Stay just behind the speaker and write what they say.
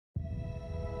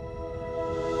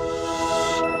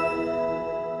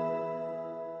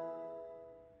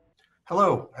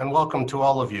Hello, and welcome to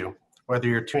all of you, whether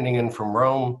you're tuning in from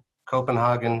Rome,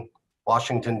 Copenhagen,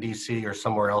 Washington, D.C., or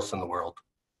somewhere else in the world.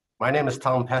 My name is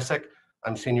Tom Pesic.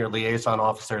 I'm Senior Liaison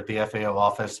Officer at the FAO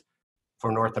Office for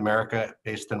North America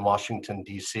based in Washington,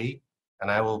 D.C.,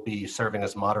 and I will be serving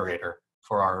as moderator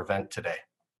for our event today.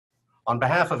 On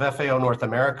behalf of FAO North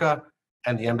America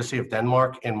and the Embassy of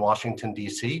Denmark in Washington,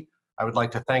 D.C., I would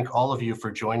like to thank all of you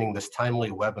for joining this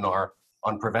timely webinar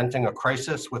on preventing a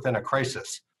crisis within a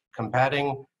crisis,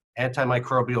 combating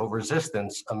antimicrobial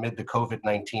resistance amid the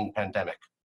COVID-19 pandemic.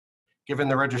 Given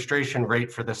the registration rate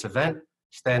for this event,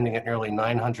 standing at nearly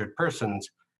 900 persons,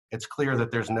 it's clear that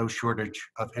there's no shortage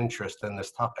of interest in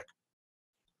this topic.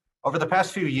 Over the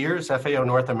past few years, FAO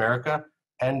North America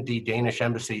and the Danish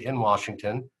Embassy in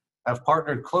Washington have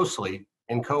partnered closely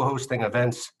in co-hosting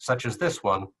events such as this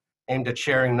one, aimed at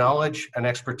sharing knowledge and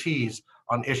expertise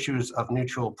on issues of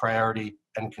mutual priority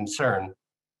and concern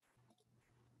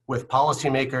with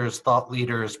policymakers, thought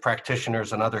leaders,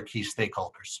 practitioners, and other key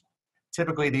stakeholders.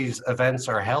 Typically, these events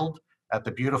are held at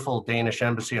the beautiful Danish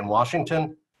Embassy in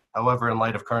Washington. However, in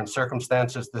light of current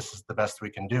circumstances, this is the best we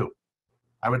can do.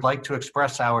 I would like to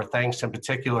express our thanks in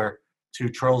particular to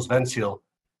Troels Vensiel,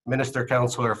 Minister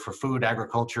Counselor for Food,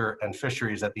 Agriculture, and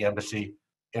Fisheries at the Embassy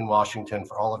in Washington,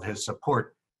 for all of his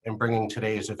support in bringing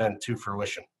today's event to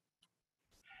fruition.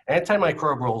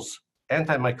 Antimicrobials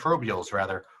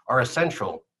are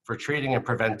essential for treating and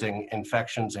preventing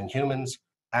infections in humans,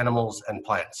 animals, and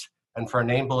plants, and for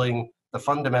enabling the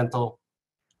fundamental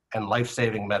and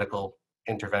life-saving medical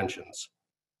interventions.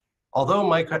 Although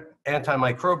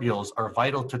antimicrobials are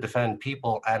vital to defend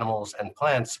people, animals, and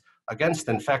plants against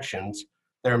infections,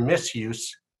 their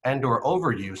misuse and/or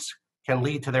overuse can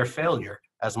lead to their failure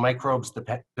as microbes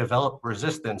develop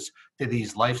resistance to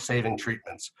these life-saving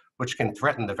treatments, which can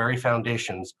threaten the very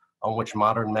foundations on which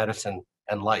modern medicine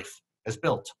and life is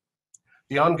built.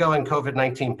 The ongoing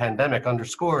COVID-19 pandemic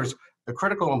underscores the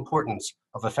critical importance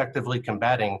of effectively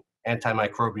combating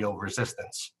antimicrobial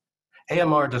resistance.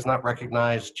 AMR does not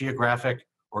recognize geographic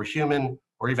or human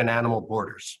or even animal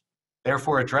borders.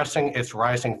 Therefore, addressing its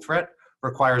rising threat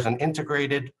requires an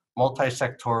integrated,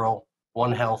 multi-sectoral,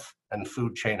 One Health and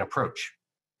food chain approach.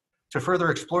 To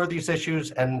further explore these issues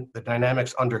and the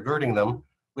dynamics undergirding them,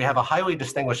 we have a highly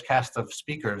distinguished cast of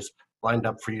speakers lined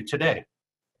up for you today.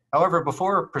 However,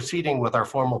 before proceeding with our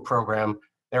formal program,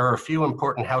 there are a few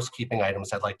important housekeeping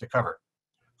items I'd like to cover.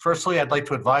 Firstly, I'd like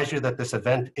to advise you that this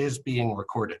event is being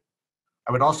recorded.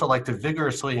 I would also like to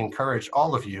vigorously encourage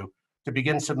all of you to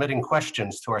begin submitting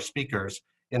questions to our speakers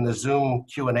in the Zoom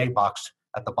Q&A box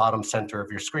at the bottom center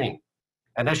of your screen.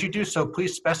 And as you do so,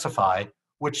 please specify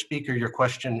which speaker your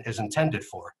question is intended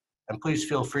for. And please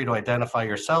feel free to identify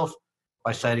yourself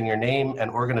by citing your name and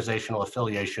organizational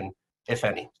affiliation, if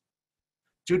any.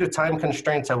 Due to time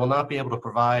constraints, I will not be able to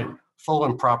provide full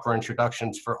and proper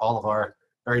introductions for all of our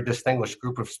very distinguished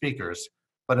group of speakers.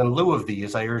 But in lieu of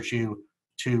these, I urge you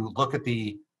to look at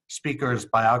the speakers'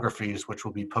 biographies, which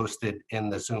will be posted in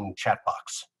the Zoom chat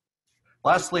box.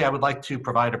 Lastly, I would like to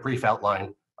provide a brief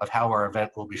outline of how our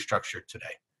event will be structured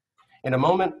today. In a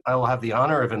moment, I will have the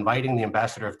honor of inviting the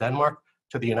Ambassador of Denmark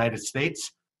to the United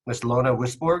States, Ms. Helena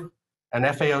Wisborg, and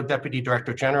FAO Deputy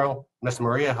Director General, Ms.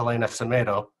 Maria Helena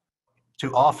Semedo,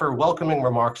 to offer welcoming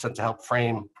remarks and to help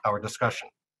frame our discussion.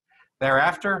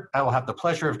 Thereafter, I will have the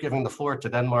pleasure of giving the floor to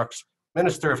Denmark's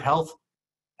Minister of Health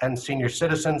and Senior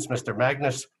Citizens, Mr.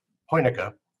 Magnus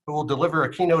Heunicke, who will deliver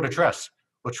a keynote address,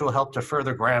 which will help to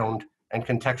further ground and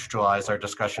contextualize our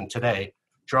discussion today,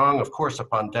 drawing, of course,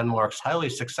 upon Denmark's highly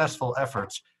successful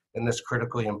efforts in this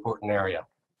critically important area.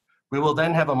 We will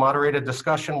then have a moderated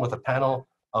discussion with a panel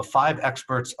of 5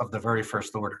 experts of the very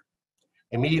first order.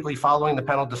 Immediately following the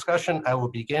panel discussion, I will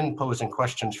begin posing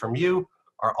questions from you,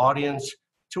 our audience,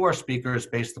 to our speakers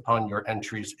based upon your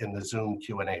entries in the Zoom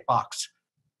Q&A box.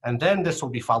 And then this will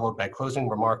be followed by closing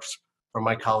remarks from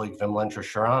my colleague Vimlendra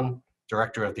Sharan,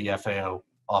 Director of the FAO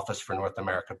Office for North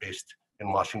America based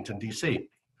in Washington, D.C.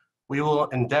 We will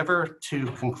endeavor to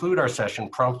conclude our session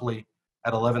promptly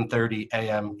at 11:30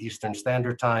 a.m. Eastern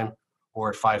Standard Time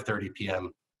or at 5:30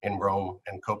 p.m. in Rome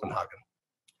and Copenhagen.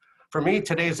 For me,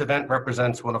 today's event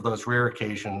represents one of those rare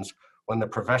occasions when the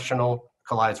professional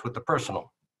collides with the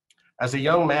personal. As a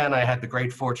young man, I had the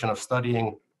great fortune of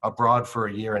studying abroad for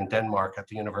a year in Denmark at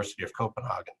the University of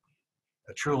Copenhagen,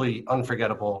 a truly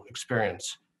unforgettable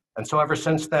experience. And so ever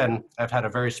since then, I've had a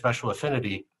very special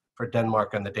affinity for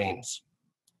Denmark and the Danes.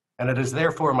 And it is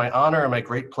therefore my honor and my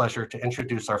great pleasure to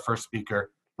introduce our first speaker,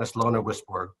 Ms. Helena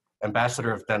Wisborg,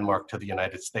 Ambassador of Denmark to the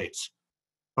United States.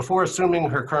 Before assuming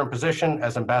her current position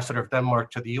as Ambassador of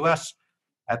Denmark to the US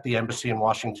at the Embassy in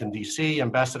Washington, D.C.,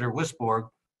 Ambassador Wisborg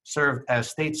served as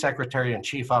State Secretary and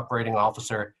Chief Operating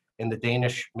Officer in the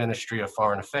Danish Ministry of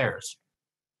Foreign Affairs.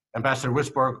 Ambassador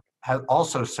Wisborg has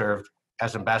also served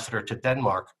as ambassador to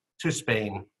Denmark to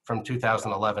Spain from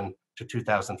 2011 to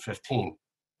 2015.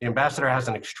 The ambassador has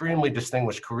an extremely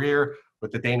distinguished career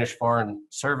with the Danish Foreign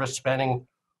Service spanning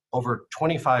over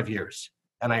 25 years,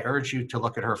 and I urge you to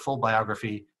look at her full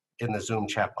biography in the Zoom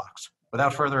chat box.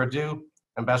 Without further ado,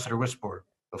 Ambassador Wisborg,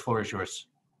 the floor is yours.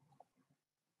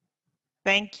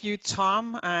 Thank you,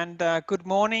 Tom, and good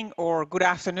morning or good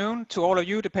afternoon to all of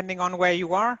you, depending on where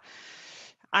you are.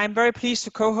 I'm very pleased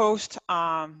to co-host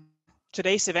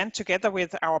today's event together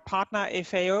with our partner,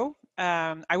 FAO.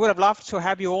 I would have loved to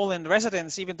have you all in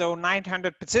residence, even though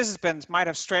 900 participants might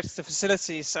have stretched the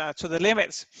facilities to the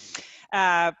limits.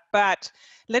 But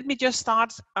let me just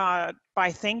start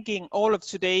by thanking all of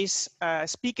today's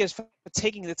speakers for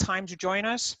taking the time to join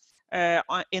us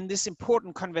in this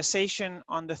important conversation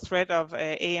on the threat of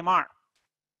AMR.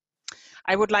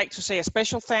 I would like to say a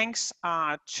special thanks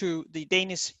to the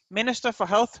Danish Minister for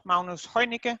Health, Magnus,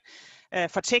 Heunicke,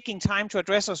 for taking time to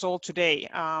address us all today.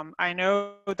 I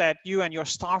know that you and your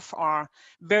staff are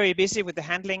very busy with the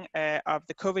handling of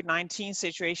the COVID-19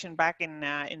 situation back in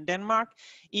Denmark,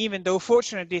 even though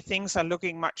fortunately things are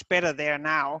looking much better there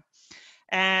now.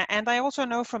 And I also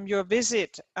know from your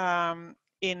visit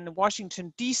in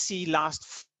Washington, D.C.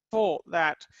 last fall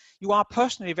that you are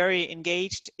personally very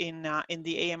engaged in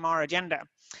the AMR agenda.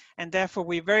 And therefore,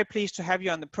 we're very pleased to have you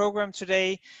on the program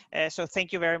today. So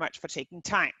thank you very much for taking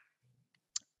time.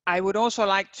 I would also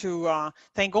like to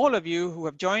thank all of you who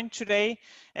have joined today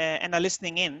and are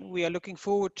listening in. We are looking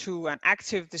forward to an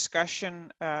active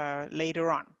discussion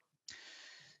later on.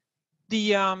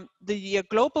 The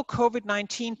global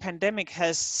COVID-19 pandemic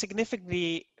has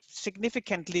significantly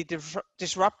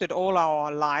disrupted all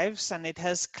our lives, and it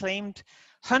has claimed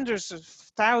hundreds of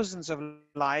thousands of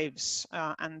lives,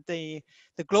 and the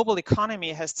global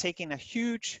economy has taken a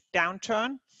huge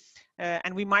downturn,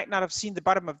 and we might not have seen the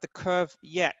bottom of the curve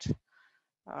yet.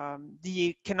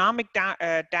 The economic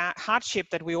hardship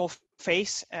that we all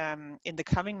face in the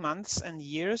coming months and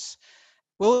years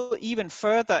will even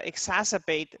further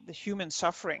exacerbate the human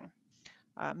suffering.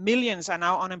 Millions are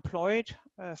now unemployed.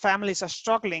 Families are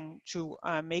struggling to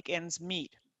make ends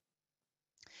meet.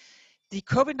 The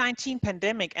COVID-19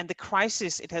 pandemic and the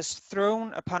crisis it has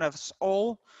thrown upon us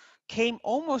all came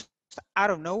almost out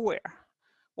of nowhere.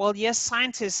 Well, yes,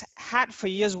 scientists had for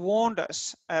years warned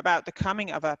us about the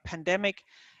coming of a pandemic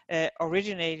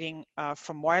originating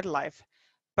from wildlife,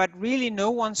 but really no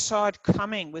one saw it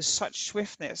coming with such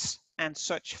swiftness and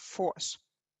such force.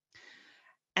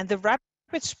 And the rapid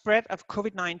spread of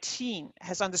COVID-19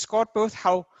 has underscored both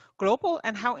how global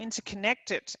and how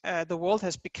interconnected the world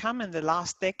has become in the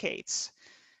last decades.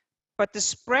 But the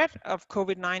spread of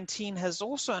COVID-19 has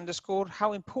also underscored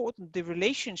how important the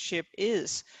relationship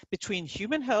is between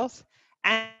human health,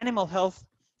 animal health,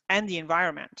 and the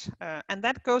environment. And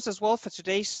that goes as well for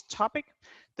today's topic,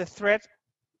 the threat.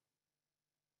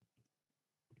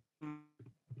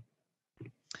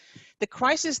 The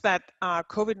crisis that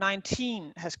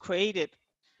COVID-19 has created,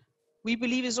 we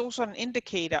believe, is also an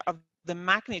indicator of the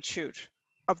magnitude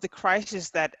of the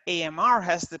crisis that AMR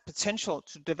has the potential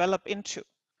to develop into.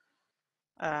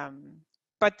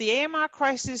 But the AMR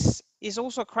crisis is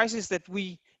also a crisis that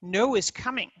we know is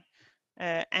coming.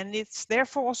 And it's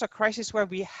therefore also a crisis where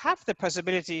we have the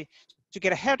possibility to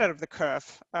get ahead of the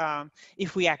curve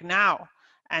if we act now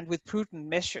and with prudent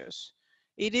measures.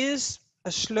 It is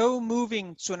a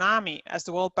slow-moving tsunami, as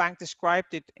the World Bank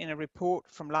described it in a report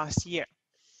from last year.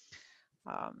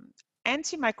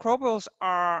 Antimicrobials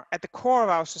are at the core of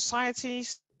our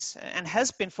societies and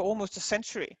has been for almost a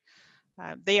century.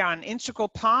 They are an integral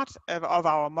part of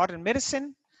our modern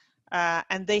medicine,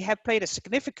 and they have played a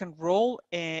significant role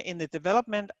in the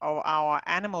development of our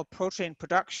animal protein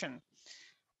production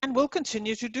and will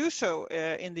continue to do so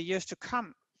in the years to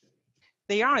come.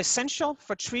 They are essential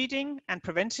for treating and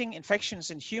preventing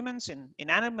infections in humans, in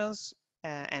animals,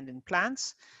 and in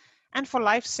plants, and for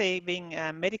life-saving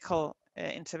medical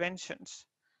interventions.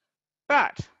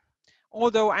 But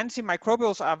although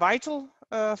antimicrobials are vital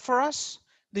for us,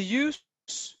 the use,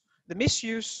 the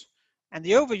misuse, and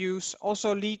the overuse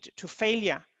also lead to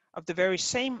failure of the very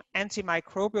same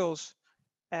antimicrobials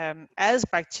as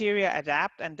bacteria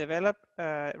adapt and develop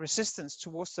resistance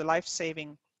towards the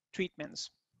life-saving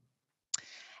treatments.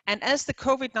 And as the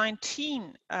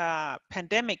COVID-19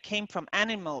 pandemic came from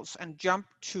animals and jumped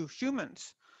to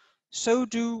humans, so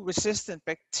do resistant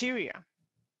bacteria,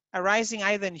 arising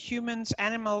either in humans,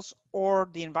 animals, or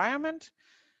the environment,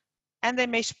 and they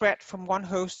may spread from one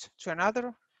host to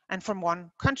another and from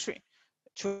one country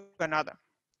to another.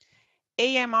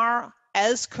 AMR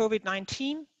as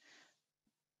COVID-19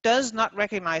 does not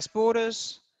recognize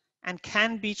borders and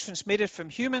can be transmitted from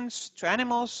humans to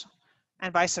animals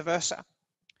and vice versa.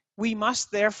 We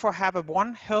must therefore have a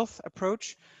One Health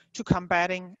approach to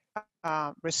combating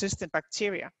resistant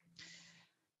bacteria.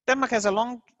 Denmark has a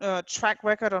long track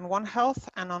record on One Health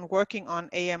and on working on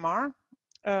AMR.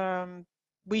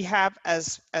 We have,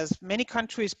 as many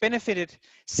countries, benefited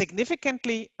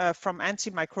significantly from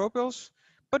antimicrobials,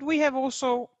 but we have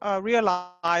also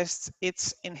realized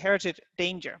its inherited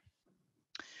danger.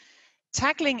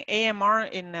 Tackling AMR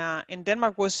in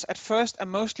Denmark was at first a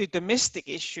mostly domestic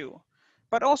issue,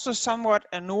 but also somewhat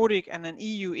a Nordic and an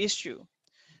EU issue.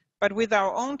 But with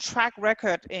our own track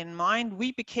record in mind,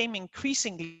 we became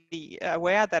increasingly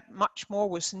aware that much more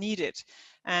was needed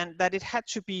and that it had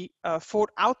to be fought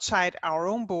outside our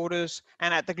own borders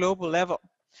and at the global level.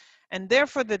 And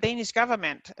therefore, the Danish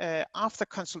government, after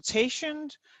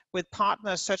consultations with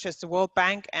partners such as the World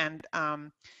Bank and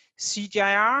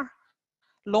CGIAR,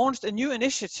 launched a new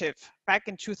initiative back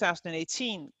in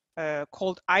 2018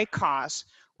 called ICARS,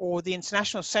 or the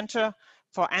International Center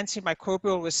for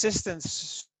Antimicrobial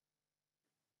Resistance,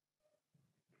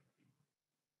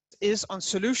 is on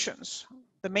solutions.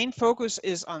 The main focus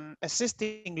is on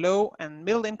assisting low and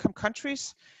middle income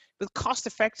countries with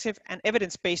cost-effective and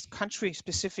evidence-based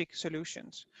country-specific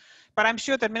solutions. But I'm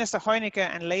sure that Minister Heunicke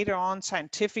and later on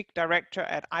Scientific Director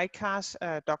at ICARS,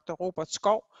 Dr. Robert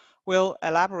Skov, will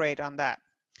elaborate on that.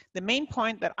 The main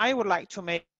point that I would like to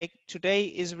make today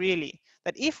is really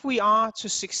that if we are to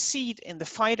succeed in the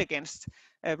fight against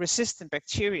resistant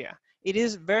bacteria, it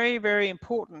is very, very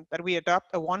important that we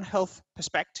adopt a One Health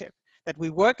perspective, that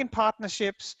we work in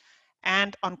partnerships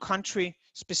and on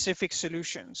country-specific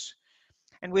solutions.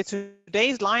 And with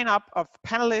today's lineup of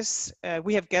panelists,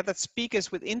 we have gathered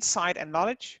speakers with insight and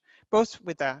knowledge, both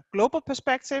with a global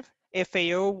perspective,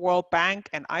 FAO, World Bank,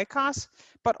 and ICARS,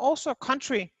 but also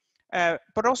country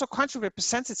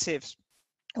representatives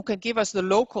who can give us the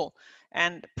local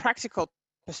and practical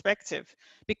perspective,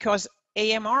 because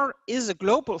AMR is a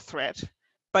global threat,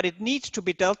 but it needs to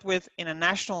be dealt with in a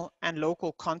national and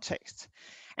local context.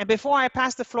 And before I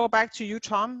pass the floor back to you,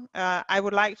 Tom, I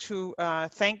would like to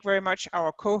thank very much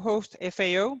our co-host,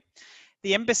 FAO,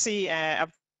 the Embassy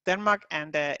of Denmark,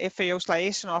 and FAO's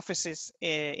liaison offices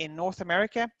in North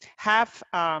America have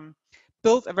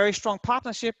built a very strong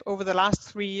partnership over the last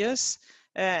 3 years.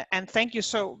 And thank you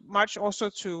so much also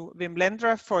to Wim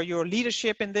Lendra for your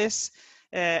leadership in this,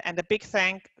 and a big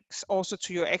thanks also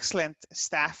to your excellent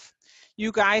staff.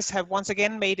 You guys have once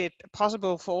again made it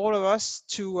possible for all of us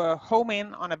to home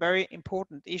in on a very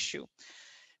important issue.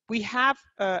 We have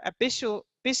a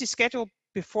busy schedule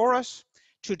before us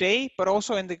today, but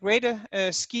also in the greater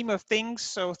scheme of things.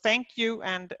 So thank you,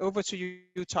 and over to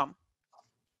you, Tom.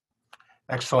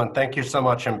 Excellent. Thank you so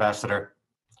much, Ambassador.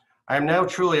 I am now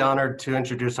truly honored to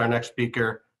introduce our next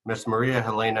speaker, Ms. Maria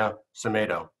Helena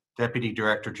Semedo, Deputy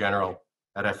Director General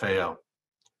at FAO.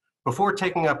 Before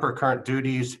taking up her current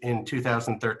duties in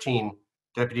 2013,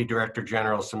 Deputy Director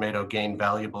General Semedo gained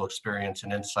valuable experience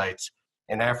and insights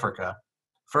in Africa,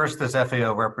 first as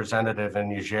FAO representative in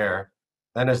Niger,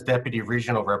 then as Deputy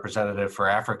Regional Representative for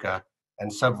Africa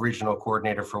and Sub-Regional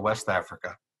Coordinator for West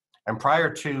Africa. And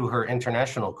prior to her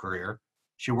international career,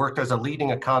 she worked as a leading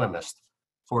economist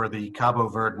for the Cabo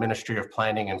Verde Ministry of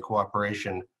Planning and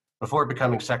Cooperation before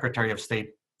becoming Secretary of State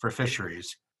for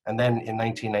Fisheries, and then in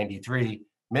 1993,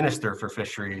 Minister for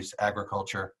Fisheries,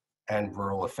 Agriculture, and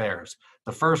Rural Affairs,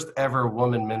 the first ever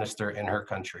woman minister in her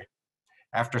country.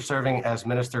 After serving as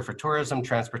Minister for Tourism,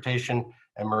 Transportation,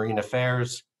 and Marine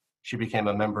Affairs, she became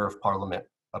a Member of Parliament,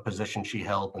 a position she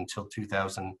held until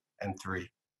 2003.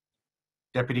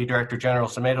 Deputy Director General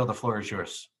Semedo, the floor is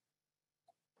yours.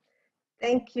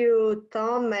 Thank you,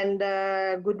 Tom, and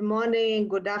good morning,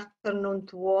 good afternoon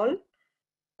to all.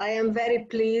 I am very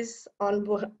pleased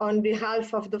on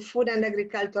behalf of the Food and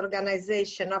Agriculture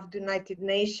Organization of the United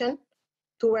Nations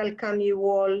to welcome you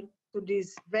all to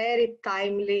this very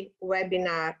timely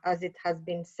webinar, as it has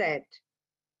been said.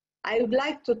 I would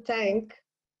like to thank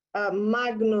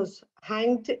Magnus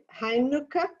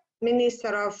Heunicke,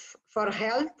 Minister for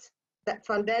Health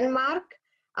from Denmark,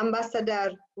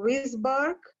 Ambassador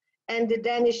Wisborg, and the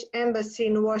Danish Embassy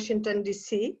in Washington,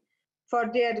 D.C. for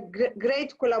their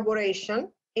great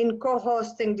collaboration in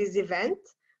co-hosting this event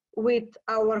with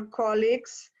our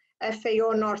colleagues,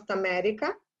 FAO North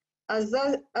America, as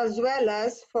well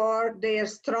as for their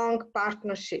strong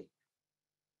partnership.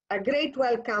 A great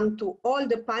welcome to all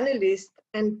the panelists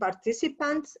and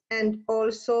participants, and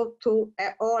also to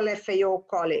all FAO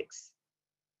colleagues.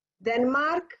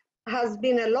 Denmark has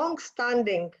been a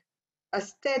long-standing a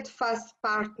steadfast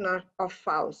partner of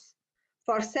FAO's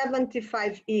for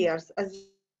 75 years. As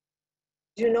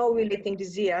you know, we're celebrating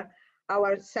this year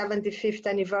our 75th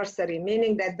anniversary,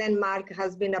 meaning that Denmark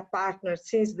has been a partner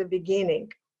since the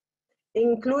beginning,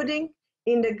 including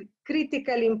in the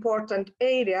critically important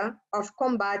area of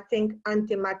combating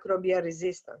antimicrobial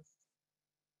resistance.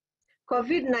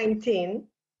 COVID-19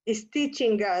 is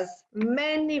teaching us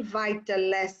many vital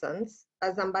lessons,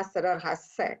 as Ambassador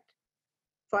has said.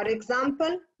 For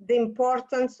example, the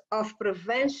importance of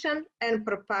prevention and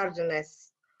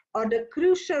preparedness, or the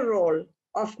crucial role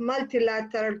of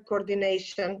multilateral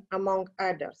coordination, among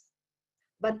others.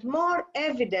 But more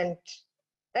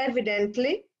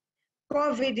evidently,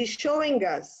 COVID is showing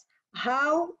us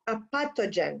how a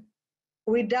pathogen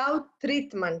without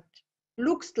treatment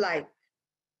looks like.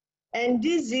 And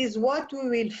this is what we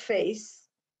will face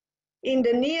in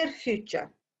the near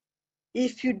future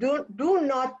if you do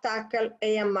not tackle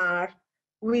AMR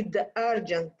with the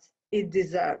urgency it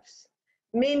deserves,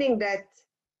 meaning that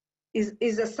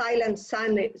is a silent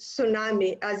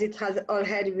tsunami, as it has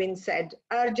already been said.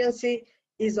 Urgency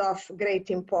is of great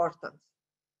importance.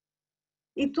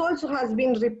 It also has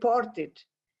been reported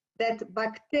that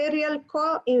bacterial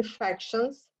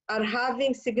co-infections are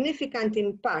having significant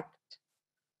impact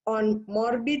on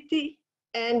morbidity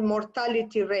and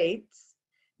mortality rates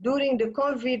during the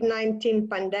COVID-19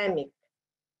 pandemic.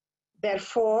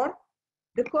 Therefore,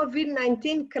 the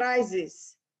COVID-19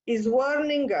 crisis is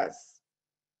warning us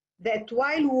that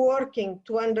while working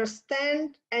to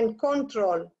understand and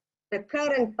control the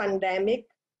current pandemic,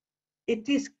 it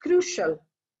is crucial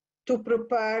to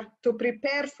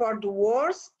prepare for the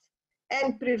worst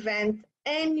and prevent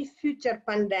any future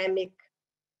pandemic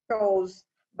caused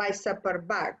by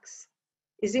superbugs.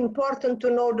 It's important to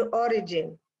know the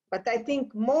origin, but I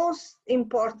think most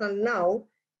important now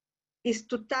is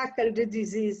to tackle the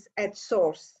disease at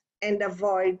source and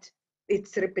avoid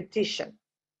its repetition.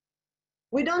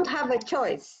 We don't have a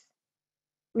choice.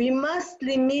 We must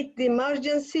limit the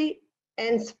emergency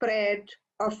and spread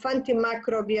of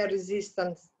antimicrobial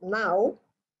resistance now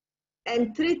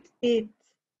and treat it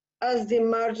as the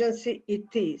emergency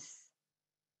it is.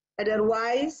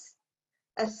 Otherwise,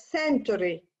 a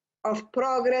century of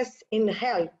progress in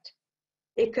health,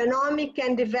 economic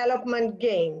and development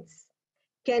gains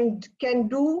can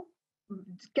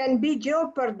be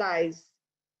jeopardized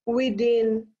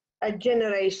within a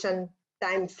generation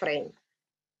time frame.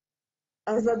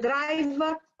 As a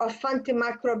driver of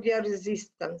antimicrobial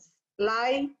resistance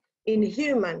lie in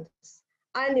humans,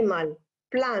 animal,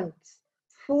 plants,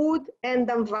 food, and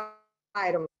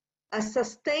environment. A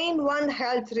sustained One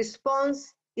Health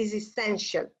response is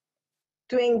essential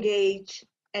to engage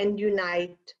and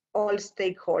unite all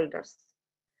stakeholders.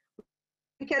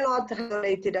 We cannot have an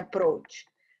isolated approach.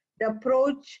 The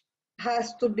approach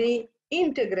has to be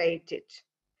integrated.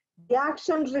 The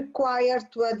actions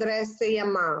required to address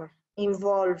AMR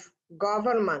involve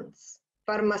governments,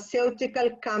 pharmaceutical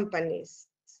companies,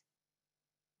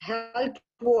 health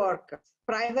workers,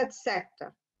 private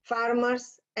sector,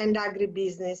 farmers and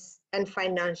agribusiness and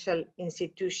financial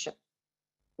institutions.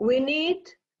 We need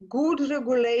good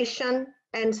regulation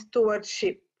and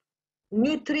stewardship,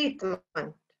 new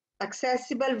treatment,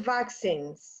 accessible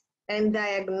vaccines and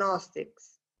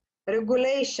diagnostics,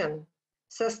 regulation,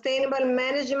 sustainable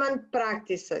management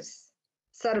practices,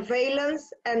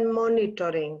 surveillance and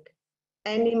monitoring,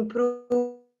 and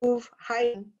improve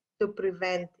hygiene to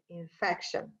prevent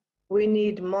infection. We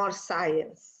need more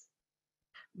science.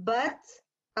 But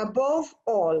above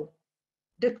all,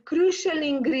 the crucial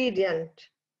ingredient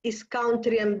is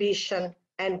country ambition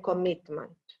and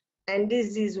commitment. And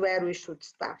this is where we should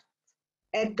start,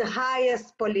 at the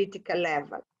highest political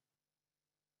level.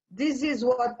 This is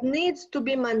what needs to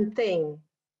be maintained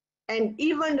and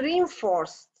even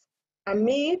reinforced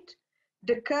amid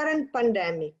the current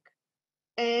pandemic.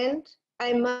 And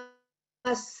I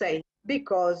must say,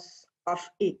 because of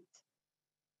it.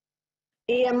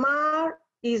 AMR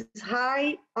is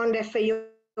high on the FAO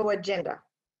agenda.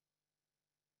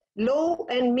 Low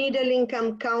and middle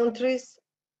income countries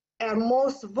are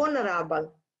most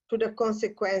vulnerable to the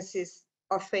consequences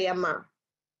of AMR,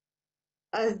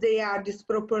 as they are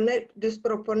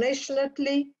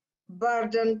disproportionately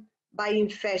burdened by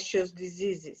infectious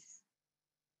diseases.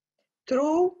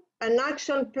 Through an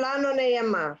action plan on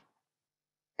AMR,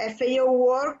 FAO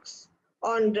works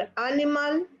on the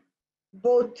animal,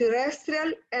 both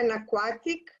terrestrial and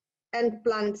aquatic, and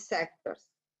plant sectors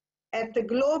at the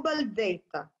global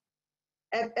level,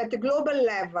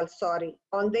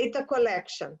 on data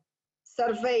collection,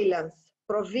 surveillance,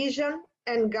 provision,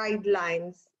 and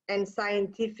guidelines and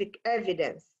scientific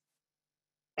evidence.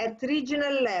 at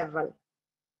regional level,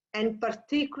 and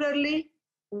particularly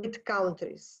with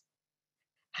countries,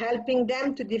 helping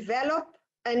them to develop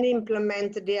and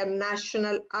implement their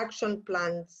national action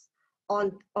plans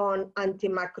on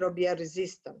antimicrobial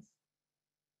resistance.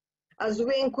 As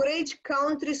we encourage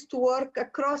countries to work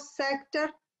across sector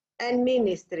and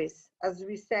ministries, as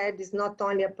we said, it's not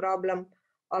only a problem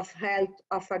of health,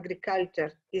 of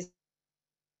agriculture, it's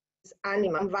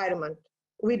animal environment.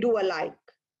 We do alike.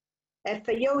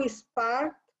 FAO is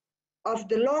part of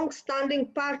the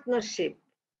long-standing partnership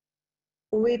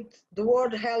with the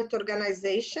World Health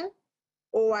Organization,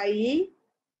 OIE,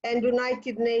 and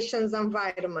United Nations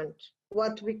Environment,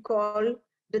 what we call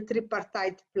the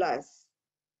Tripartite Plus,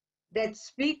 that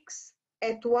speaks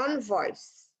at one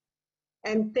voice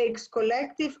and takes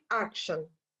collective action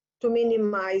to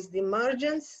minimize the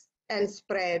emergence and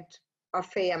spread of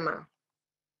AMR.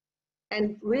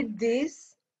 And with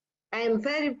this, I am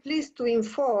very pleased to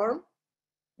inform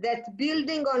that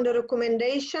building on the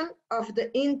recommendation of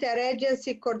the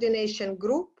Interagency Coordination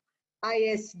Group,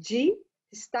 ISG,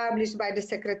 established by the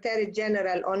Secretary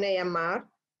General on AMR,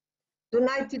 the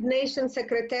United Nations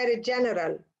Secretary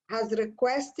General has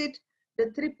requested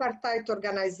the tripartite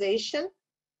organization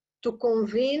to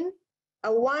convene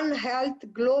a One Health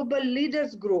Global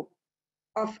Leaders Group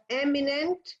of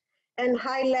eminent and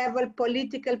high-level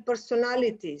political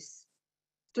personalities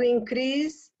to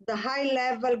increase the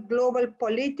high-level global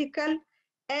political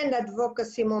and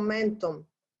advocacy momentum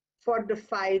for the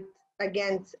fight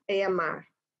against AMR.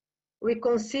 We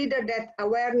consider that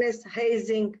awareness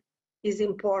raising is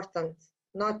important,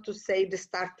 not to say the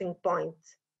starting point,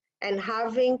 and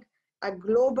having a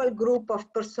global group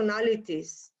of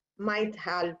personalities might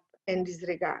help in this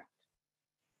regard.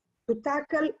 To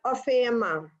tackle of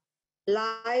AMR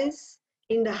lies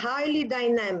in the highly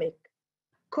dynamic,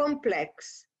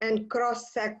 complex, and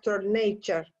cross-sector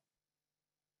nature.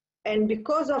 And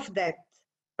because of that,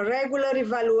 regular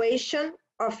evaluation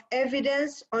of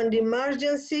evidence on the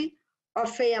emergency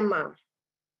of AMR,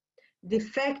 the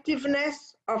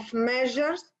effectiveness of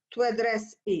measures to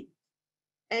address it,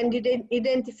 and the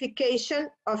identification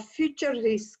of future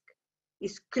risk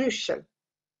is crucial.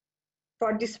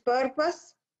 For this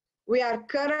purpose, we are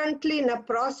currently in a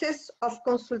process of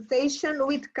consultation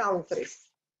with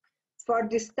countries for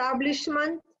the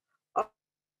establishment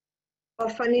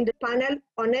of an independent panel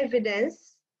on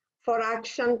evidence for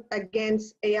action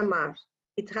against AMR.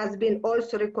 It has been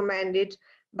also recommended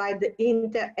by the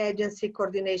Interagency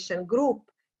Coordination Group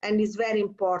and is very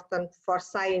important for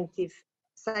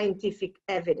scientific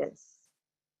evidence.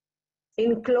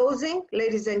 In closing,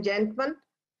 ladies and gentlemen,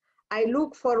 I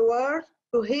look forward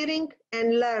to hearing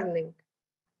and learning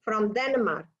from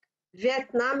Denmark,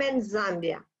 Vietnam, and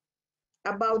Zambia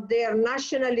about their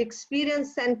national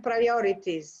experience and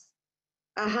priorities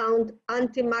around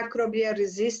antimicrobial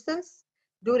resistance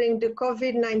during the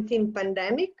COVID-19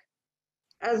 pandemic,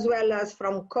 as well as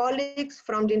from colleagues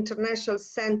from the International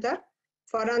Center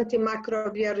for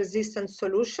Antimicrobial Resistance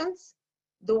Solutions,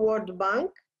 the World Bank,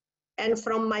 and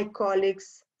from my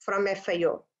colleagues from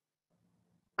FAO.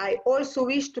 I also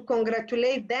wish to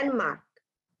congratulate Denmark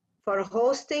for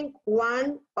hosting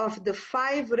one of the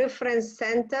 5 reference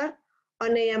centers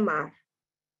on AMR,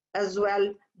 as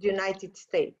well the United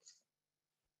States.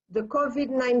 The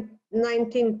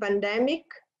COVID-19 pandemic,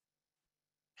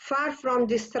 far from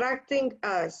distracting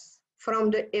us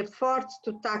from the efforts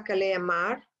to tackle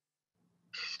AMR,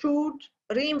 should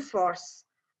reinforce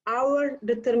our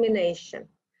determination,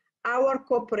 our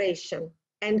cooperation,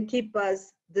 and keep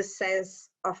us the sense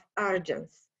of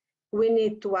urgency. We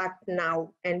need to act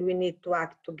now, and we need to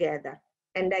act together.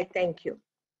 And I thank you.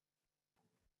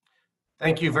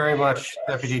 Thank you very much,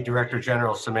 Deputy Director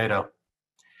General Semedo.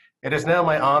 It is now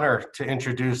my honor to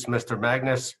introduce Mr.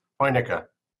 Magnus Heunicke,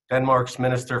 Denmark's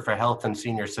Minister for Health and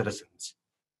Senior Citizens.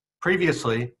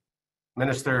 Previously,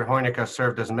 Minister Heunicke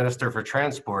served as Minister for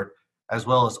Transport as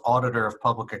well as Auditor of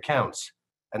Public Accounts,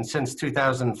 and since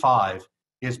 2005,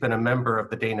 he has been a member of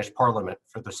the Danish Parliament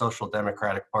for the Social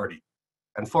Democratic Party.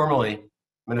 And formerly,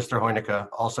 Minister Heunicke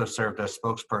also served as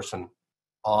spokesperson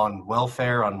on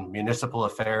welfare, on municipal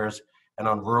affairs, and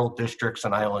on rural districts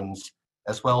and islands,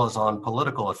 as well as on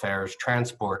political affairs,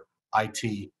 transport,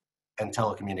 IT, and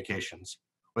telecommunications.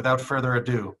 Without further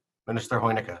ado, Minister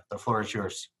Heunicke, the floor is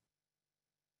yours.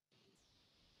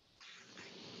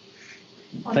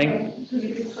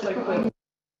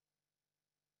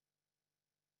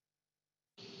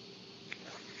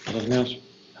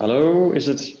 Hello, is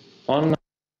it on?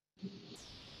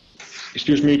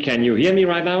 Excuse me, can you hear me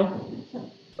right now?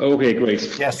 Okay,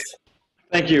 great. Yes.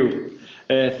 Thank you.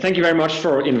 Thank you very much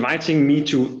for inviting me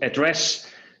to address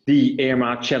the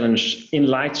AMR challenge in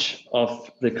light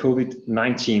of the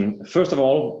COVID-19. First of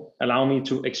all, allow me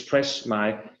to express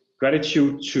my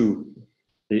gratitude to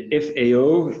the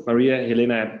FAO, Maria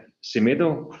Helena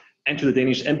Semedo, and to the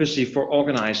Danish Embassy for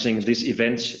organizing this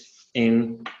event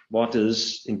in what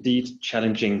is indeed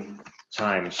challenging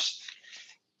times.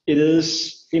 It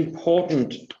is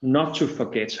important not to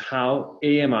forget how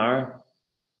AMR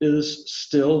is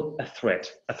still a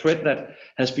threat that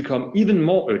has become even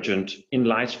more urgent in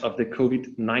light of the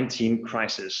COVID-19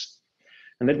 crisis.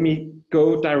 And let me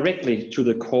go directly to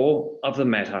the core of the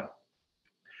matter.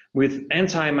 With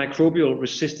antimicrobial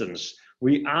resistance,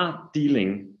 we are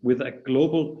dealing with a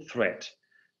global threat.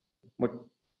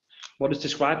 What is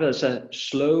described as a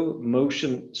slow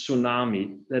motion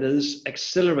tsunami that is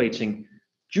accelerating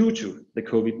due to the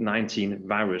COVID-19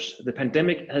 virus. The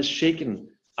pandemic has shaken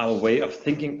our way of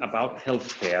thinking about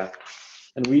healthcare,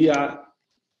 and we are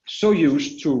so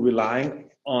used to relying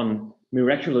on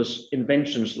miraculous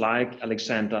inventions like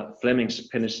Alexander Fleming's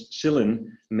penicillin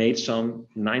made some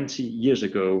 90 years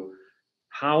ago.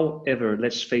 However,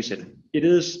 let's face it, it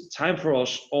is time for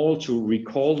us all to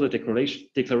recall the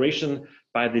declaration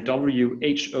by the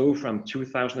WHO from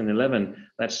 2011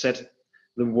 that said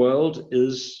the world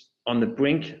is on the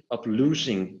brink of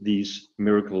losing these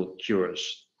miracle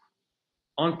cures.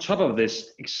 On top of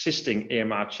this existing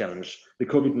AMR challenge, the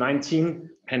COVID-19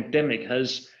 pandemic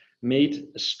has made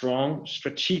a strong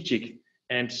strategic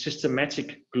and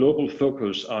systematic global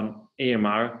focus on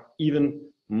AMR even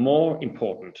more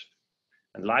important.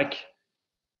 And like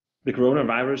the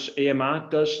coronavirus, AMR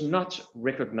does not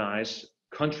recognize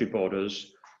country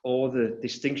borders or the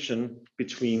distinction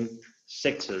between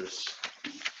sectors.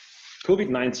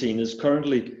 COVID-19 is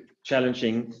currently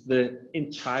challenging the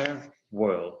entire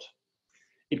world.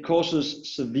 It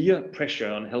causes severe pressure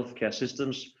on healthcare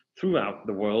systems throughout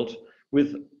the world,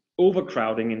 with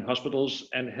overcrowding in hospitals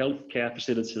and healthcare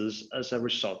facilities as a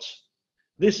result.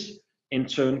 This in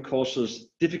turn causes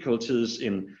difficulties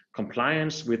in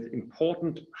compliance with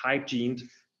important hygiene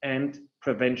and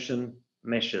prevention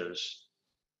measures.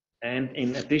 And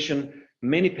in addition,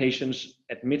 many patients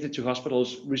admitted to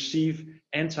hospitals receive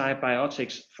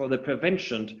antibiotics for the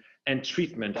prevention and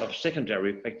treatment of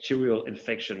secondary bacterial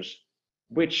infections,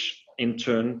 which in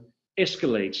turn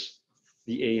escalates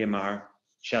the AMR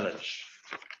challenge.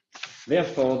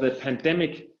 Therefore, the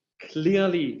pandemic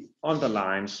clearly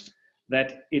underlines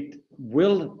that it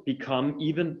will become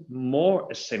even more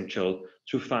essential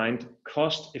to find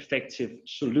cost-effective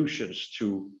solutions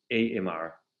to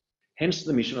AMR. Hence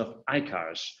the mission of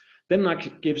ICARS.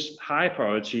 Denmark gives high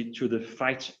priority to the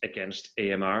fight against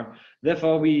AMR.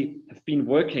 Therefore, we have been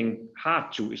working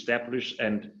hard to establish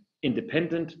an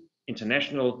independent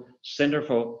International Center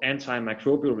for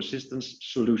Antimicrobial Resistance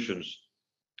Solutions,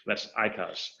 that's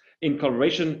ICARS, in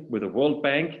collaboration with the World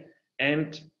Bank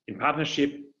and in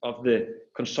partnership of the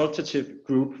Consultative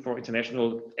Group for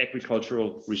International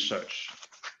Agricultural Research.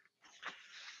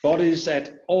 Bodies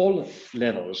at all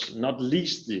levels, not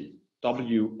least the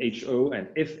WHO and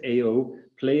FAO,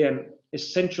 play an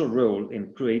essential role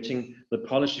in creating the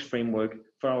policy framework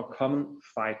for our common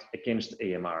fight against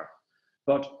AMR.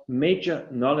 But major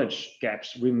knowledge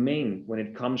gaps remain when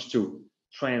it comes to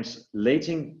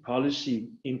translating policy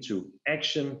into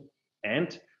action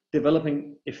and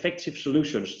developing effective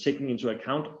solutions, taking into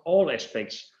account all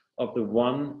aspects of the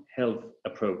One Health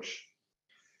approach.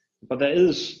 But there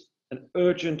is an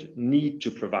urgent need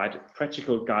to provide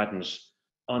practical guidance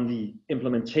on the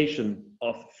implementation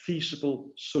of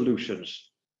feasible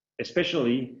solutions,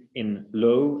 especially in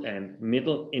low and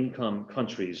middle income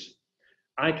countries.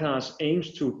 ICARS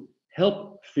aims to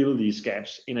help fill these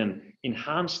gaps in an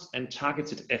enhanced and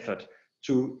targeted effort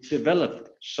to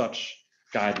develop such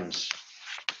guidance.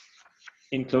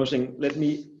 In closing, let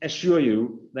me assure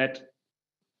you that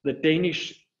the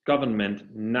Danish government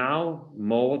now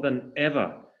more than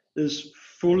ever is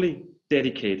fully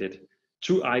dedicated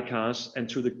to ICARS and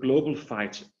to the global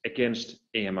fight against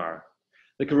AMR.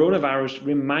 The coronavirus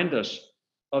reminds us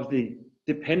of the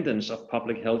dependence of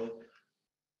public health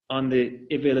on the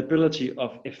availability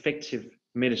of effective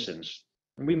medicines.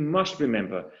 And we must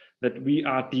remember that we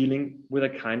are dealing with a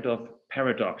kind of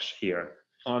paradox here.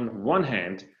 On one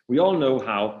hand, we all know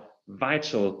how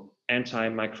vital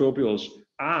antimicrobials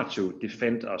are to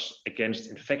defend us against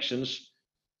infections,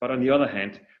 but on the other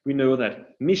hand, we know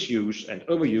that misuse and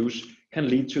overuse can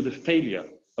lead to the failure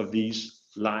of these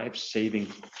life-saving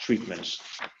treatments.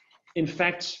 In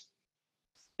fact,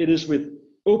 it is with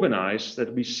open eyes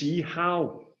that we see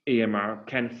how AMR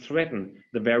can threaten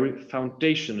the very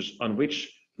foundations on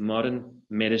which modern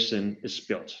medicine is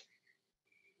built.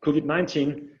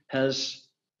 COVID-19 has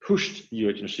pushed the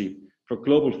urgency for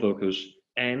global focus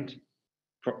and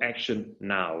for action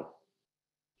now.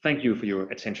 Thank you for your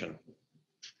attention.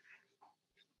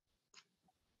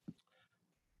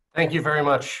 Thank you very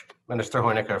much, Minister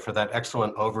Heunicke, for that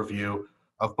excellent overview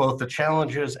of both the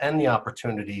challenges and the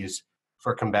opportunities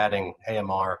for combating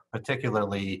AMR,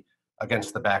 particularly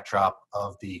against the backdrop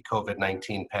of the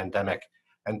COVID-19 pandemic.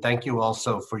 And thank you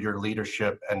also for your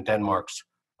leadership and Denmark's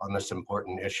on this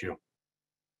important issue.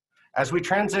 As we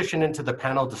transition into the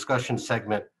panel discussion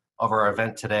segment of our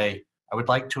event today, I would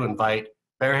like to invite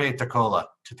Berhe Tekola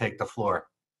to take the floor.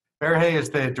 Berhe is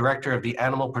the Director of the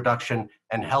Animal Production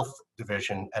and Health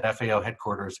Division at FAO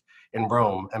headquarters in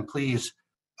Rome, and please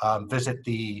visit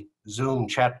the Zoom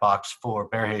chat box for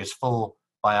Berhe's full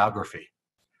biography.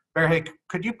 Berhe,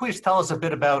 could you please tell us a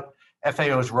bit about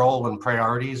FAO's role and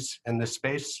priorities in this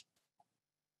space?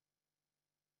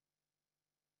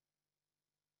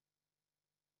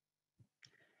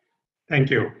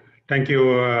 Thank you. Thank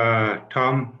you,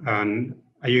 Tom.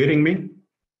 Are you hearing me?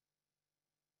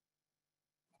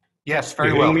 Yes,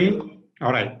 very well. Me?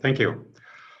 All right, thank you.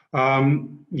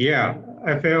 Yeah,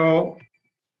 FAO's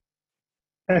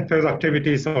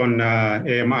activities on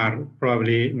AMR,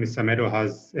 probably Ms. Semedo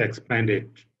has explained it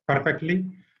perfectly,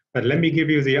 but let me give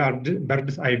you the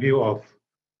bird's eye view of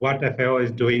what FAO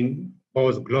is doing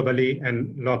both globally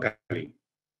and locally.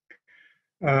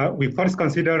 We first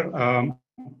consider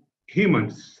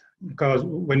humans, because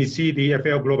when you see the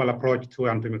FAO global approach to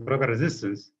antimicrobial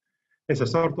resistance, it's a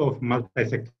sort of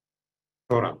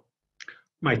multi-sectoral.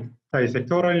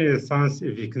 Multi-sectoral in the sense,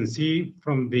 if you can see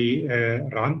from the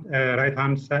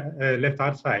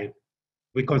left-hand side,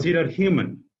 we consider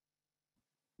human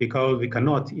because we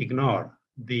cannot ignore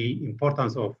the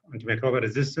importance of antimicrobial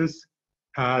resistance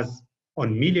has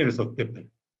on millions of people.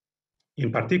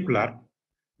 In particular,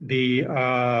 the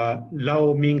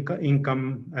low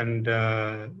income and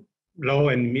low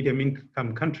and medium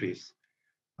income countries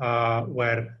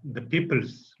where the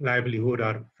people's livelihood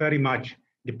are very much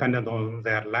dependent on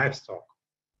their livestock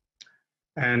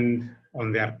and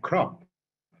on their crop,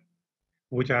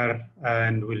 which are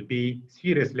and will be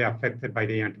seriously affected by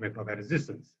the antimicrobial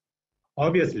resistance.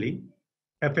 Obviously,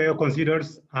 FAO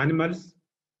considers animals,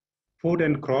 food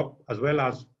and crop, as well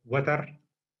as water,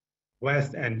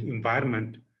 waste, and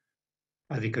environment.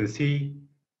 As you can see,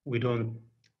 we don't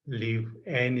leave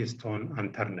any stone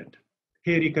unturned.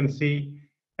 Here you can see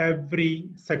every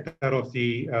sector of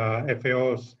the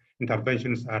FAO's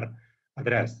interventions are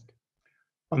addressed.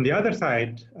 On the other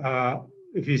side,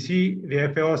 if you see the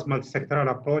FAO's multi-sectoral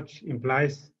approach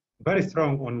implies very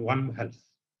strong on One Health.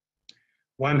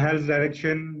 One Health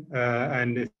direction,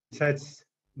 and it sets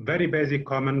very basic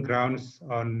common grounds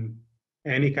on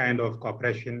any kind of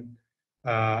cooperation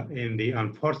in the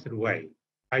enforced way.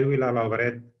 I will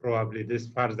elaborate probably this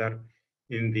further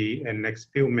in the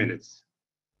next few minutes.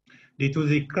 Due to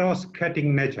the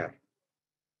cross-cutting nature,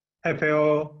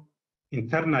 FAO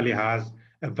internally has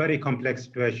a very complex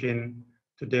situation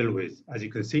to deal with. As you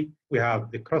can see, we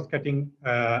have the cross-cutting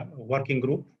working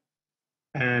group,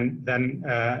 and then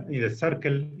in the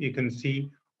circle, you can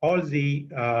see all the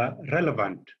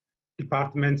relevant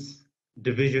departments,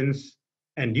 divisions,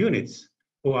 and units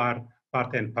who are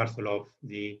part and parcel of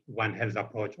the One Health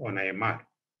approach on AMR.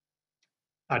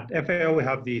 At FAO, we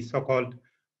have the so-called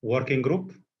working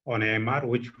group on AMR,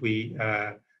 which we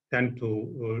tend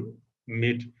to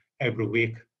meet every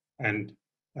week, and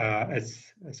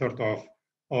it's a sort of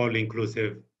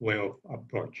all-inclusive way of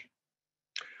approach.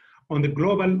 On the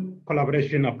global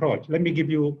collaboration approach, let me give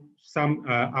you some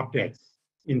updates.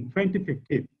 In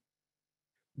 2015,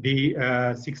 the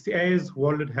 68th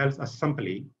World Health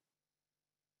Assembly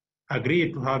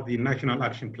agreed to have the national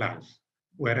action plans,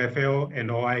 where FAO and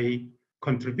OIE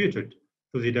contributed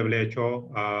to the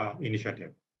WHO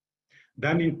initiative.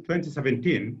 Then in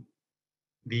 2017,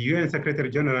 the UN Secretary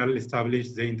General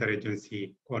established the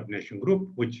Interagency Coordination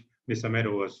Group, which Ms.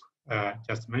 Semedo was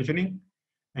just mentioning.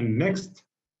 And next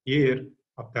year,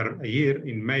 after a year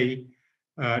in May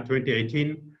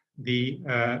 2018, the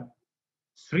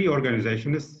three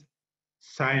organizations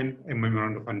signed a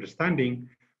memorandum of understanding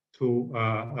to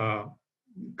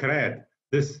create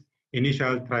this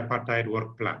initial tripartite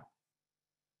work plan.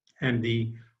 And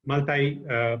the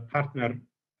multi-partner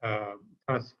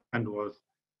trust fund was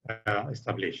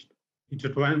established. In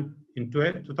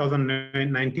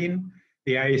 2019,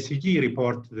 the ICG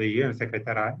report to the UN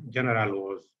Secretary General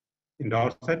was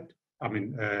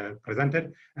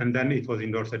presented, and then it was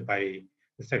endorsed by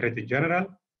the Secretary General.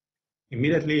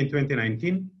 Immediately in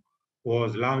 2019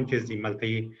 was launched the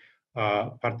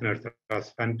multi-partner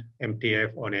trust fund,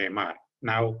 MTF, on AMR.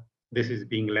 Now this is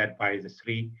being led by the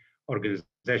three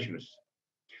organizations.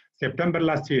 September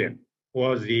last year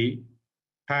was the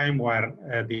time where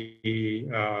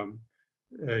the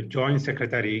Joint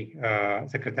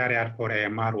Secretariat for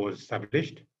AMR was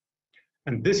established.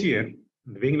 And this year,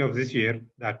 the beginning of this year,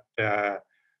 that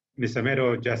Ms.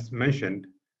 Semedo just mentioned,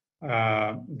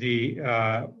 the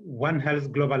One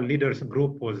Health Global Leaders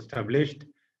Group was established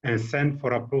and sent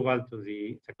for approval to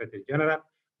the Secretary General.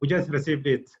 We just received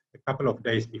it a couple of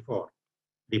days before,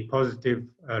 the positive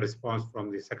response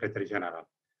from the Secretary General.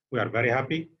 We are very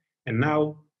happy. And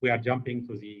now we are jumping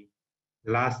to the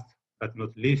last but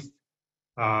not least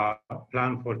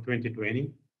plan for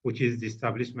 2020, which is the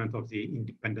establishment of the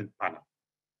independent panel.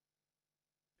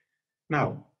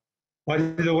 Now, what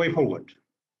is the way forward?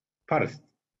 First,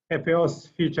 FAO's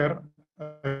future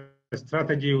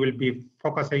strategy will be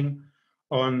focusing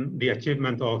on the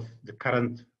achievement of the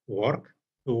current work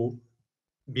to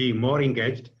be more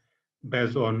engaged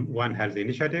based on One Health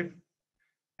initiative,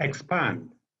 expand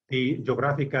the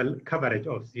geographical coverage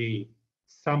of the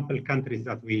sample countries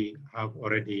that we have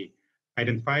already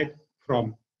identified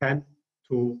from 10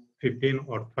 to 15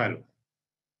 or 12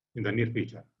 in the near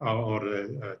future, or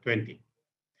 20.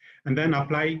 And then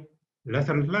apply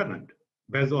lessons learned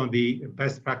based on the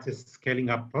best practice scaling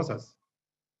up process.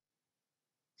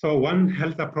 So One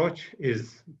Health approach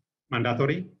is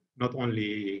mandatory, not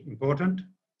only important.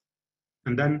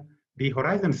 And then the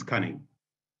horizon scanning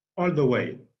all the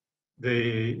way,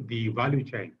 the value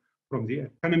chain from the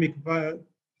economic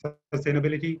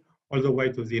sustainability all the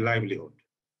way to the livelihood.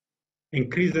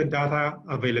 Increase the data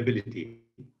availability.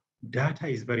 Data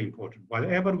is very important.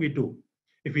 Whatever we do,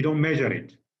 if we don't measure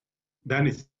it, then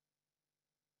it's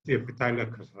a futile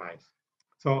exercise.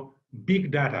 So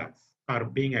big data are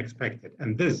being expected,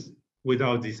 and this,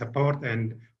 without the support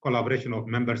and collaboration of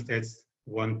member states,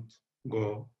 won't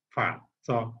go far.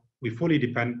 So we fully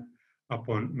depend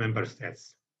upon member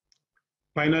states.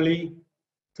 Finally,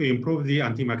 to improve the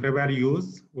antimicrobial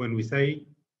use, when we say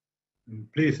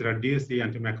please reduce the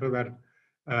antimicrobial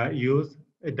use,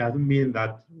 it doesn't mean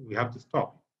that we have to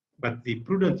stop, but the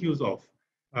prudent use of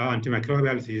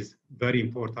antimicrobials is very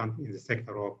important in the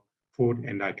sector of food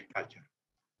and agriculture.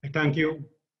 I thank you.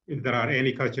 If there are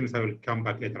any questions, I will come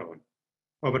back later on.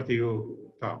 Over to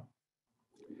you, Tom.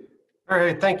 All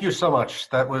right, thank you so much.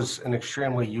 That was an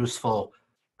extremely useful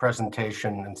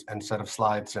presentation and set of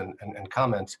slides and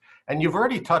comments. And you've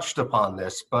already touched upon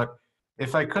this, but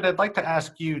if I could, I'd like to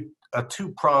ask you a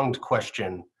two-pronged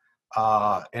question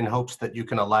in hopes that you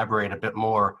can elaborate a bit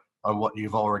more on what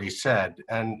you've already said.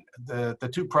 And the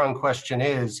two-pronged question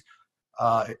is,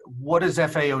 what is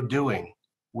FAO doing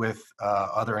with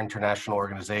other international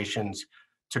organizations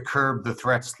to curb the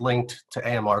threats linked to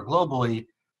AMR globally?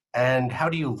 And how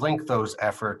do you link those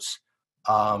efforts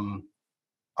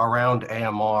around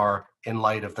AMR in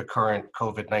light of the current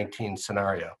COVID-19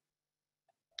 scenario?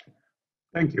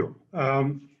 Thank you.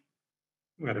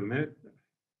 Wait a minute.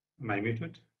 Am I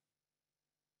muted?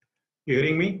 You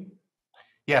hearing me?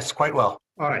 Yes, quite well.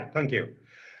 All right, thank you.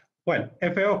 Well,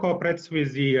 FAO cooperates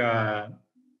with the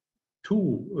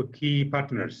two key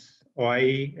partners,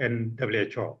 OIE and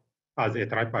WHO, as a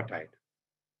tripartite.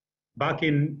 Back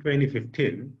in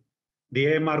 2015,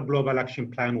 the AMR Global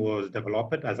Action Plan was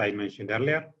developed, as I mentioned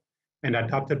earlier, and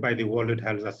adopted by the World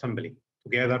Health Assembly.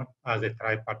 Together, as a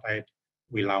tripartite,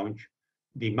 we launched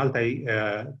the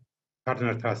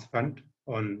multi-partner trust fund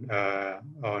on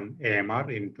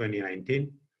AMR in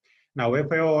 2019. Now,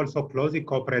 FAO also closely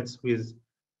cooperates with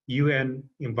UN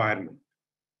Environment.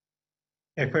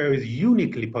 FAO is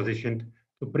uniquely positioned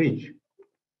to bridge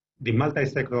the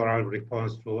multi-sectoral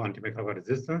response to antimicrobial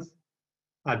resistance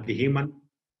at the human,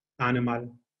 animal,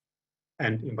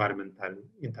 and environmental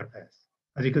interface.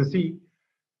 As you can see,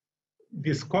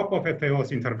 the scope of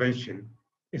FAO's intervention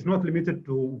is not limited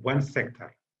to one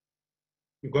sector.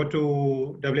 You go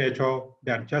to WHO,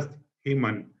 they are just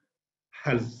human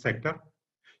health sector.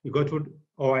 You go to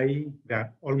OIE, they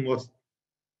are almost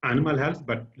animal health,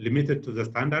 but limited to the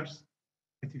standards.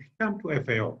 If you come to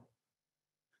FAO,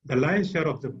 the lion's share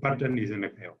of the burden is in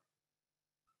FAO.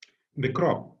 In the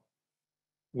crop,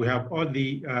 we have all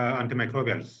the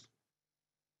antimicrobials,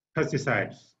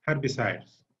 pesticides,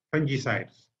 herbicides,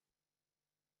 fungicides.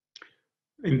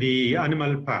 In the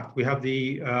animal part, we have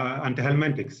the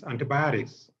antihelmintics,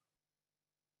 antibiotics.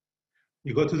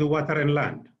 You go to the water and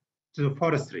land, to the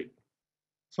forestry.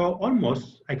 So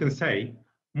almost, I can say,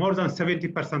 more than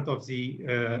 70% of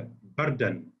the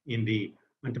burden in the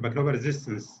antimicrobial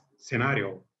resistance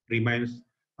scenario remains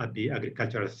at the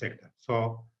agricultural sector,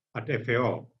 so at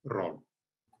FAO role.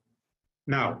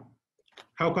 Now,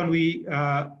 how can we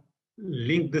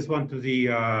link this one to the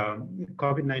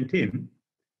COVID-19?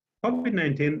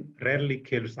 COVID-19 rarely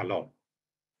kills alone.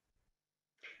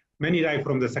 Many die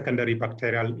from the secondary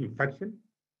bacterial infection,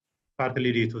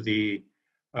 partly due to the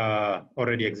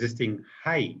already existing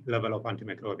high level of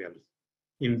antimicrobials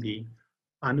in the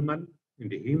animal, in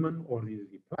the human, or in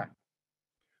the plant.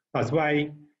 That's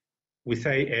why we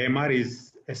say AMR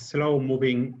is a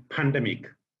slow-moving pandemic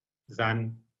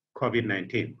than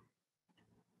COVID-19.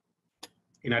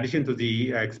 In addition to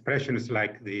the expressions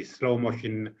like the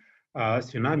slow-motion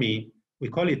tsunami, we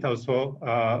call it also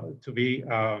to be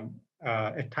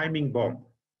a timing bomb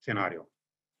scenario.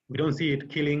 We don't see it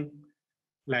killing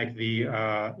like the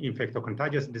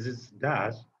infecto-contagious disease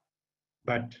does,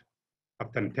 but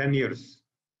after 10 years,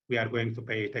 we are going to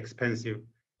pay it expensive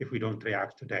if we don't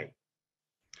react today.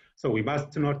 So we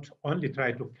must not only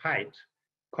try to fight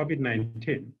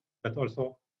COVID-19, but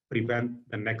also prevent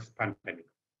the next pandemic.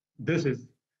 This is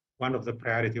one of the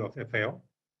priorities of FAO.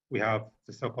 We have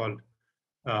the so-called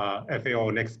FAO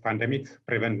Next Pandemic,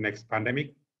 Prevent Next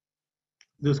Pandemic.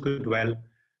 This could well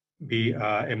be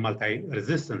a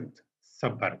multi-resistant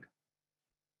subberg.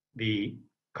 The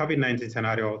COVID-19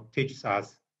 scenario teaches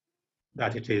us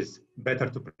that it is better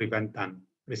to prevent than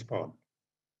respond.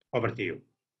 Over to you.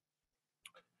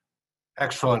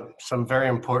 Excellent. Some very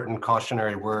important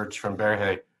cautionary words from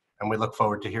Berhe, and we look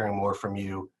forward to hearing more from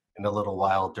you in a little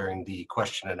while during the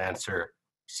question and answer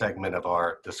segment of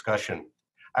our discussion.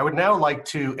 I would now like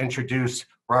to introduce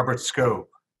Robert Skov,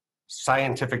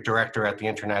 Scientific Director at the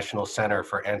International Center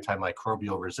for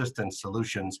Antimicrobial Resistance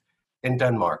Solutions in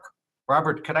Denmark.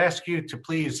 Robert, could I ask you to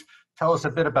please tell us a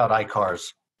bit about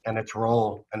ICARS and its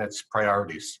role and its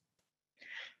priorities?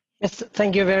 Yes,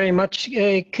 thank you very much.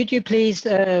 Could you please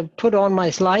put on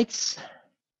my slides?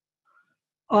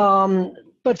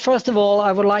 But first of all,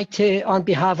 I would like to, on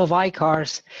behalf of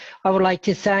ICARS, I would like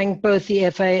to thank both the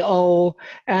FAO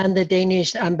and the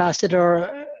Danish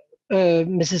ambassador,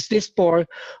 Mrs. Wisborg,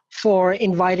 for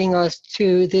inviting us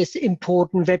to this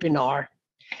important webinar.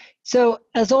 So,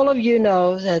 as all of you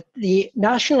know, that the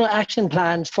national action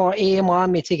plans for AMR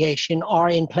mitigation are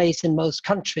in place in most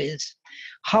countries.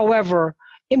 However,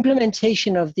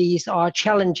 implementation of these are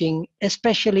challenging,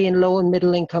 especially in low and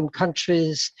middle income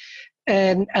countries,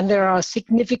 and there are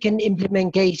significant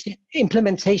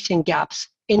implementation gaps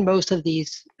in most of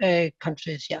these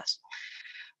countries, yes.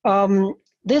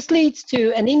 This leads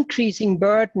to an increasing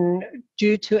burden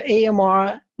due to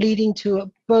AMR, leading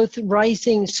to both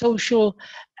rising social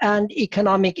and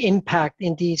economic impact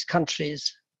in these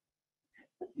countries.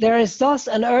 There is thus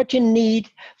an urgent need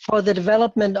for the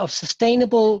development of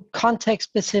sustainable,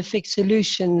 context-specific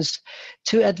solutions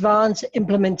to advance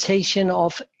implementation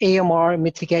of AMR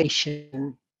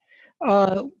mitigation.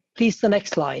 Please, the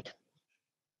next slide.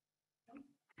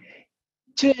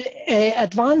 To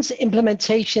advance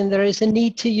implementation, there is a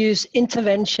need to use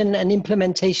intervention and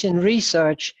implementation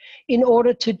research in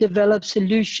order to develop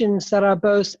solutions that are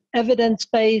both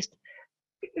evidence-based,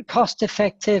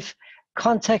 cost-effective,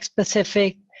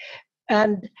 context-specific.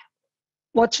 And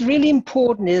what's really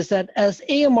important is that as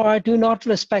AMR do not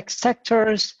respect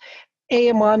sectors,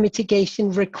 AMR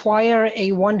mitigation require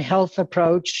a One Health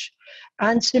approach,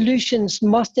 and solutions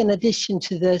must, in addition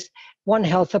to this One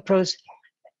Health approach,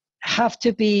 have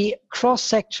to be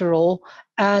cross-sectoral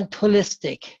and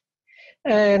holistic.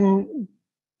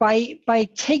 By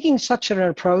taking such an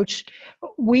approach,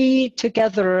 we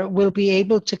together will be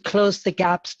able to close the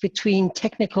gaps between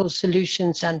technical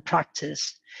solutions and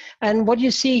practice. And what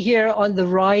you see here on the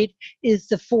right is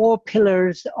the 4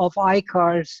 pillars of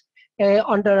ICARS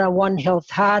under a One Health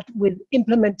hat, with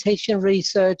implementation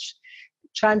research,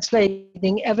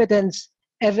 translating evidence,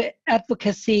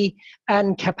 advocacy,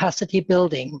 and capacity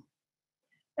building.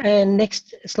 And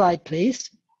next slide, please.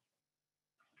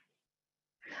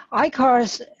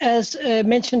 ICARS, as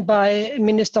mentioned by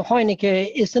Minister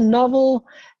Heunicke, is a novel,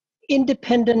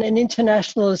 independent and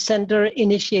international center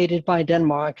initiated by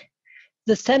Denmark.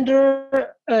 The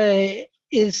center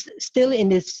is still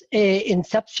in its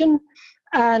inception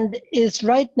and is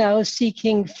right now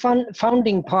seeking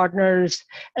founding partners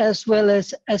as well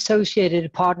as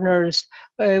associated partners,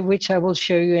 which I will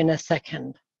show you in a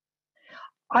second.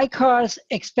 ICARS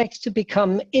expects to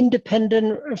become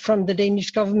independent from the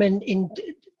Danish government in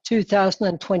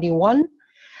 2021.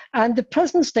 And the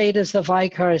present status of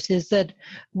ICARS is that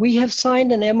we have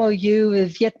signed an MOU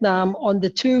with Vietnam on the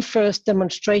 2 first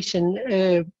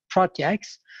demonstration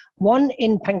projects, one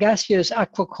in Pangasius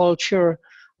aquaculture,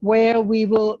 where we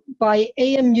will, by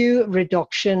AMU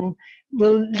reduction,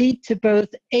 will lead to both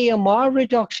AMR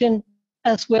reduction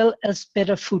as well as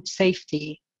better food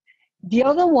safety. The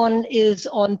other one is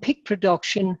on pig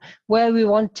production, where we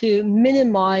want to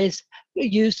minimize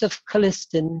use of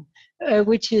colistin,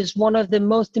 which is one of the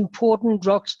most important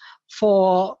drugs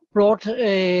for broad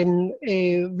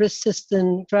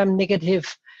resistant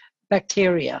gram-negative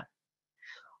bacteria.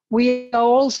 We are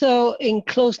also in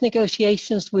close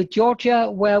negotiations with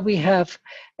Georgia, where we have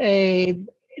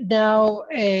now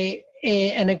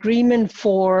an agreement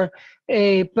for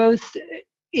both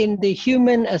in the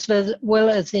human as well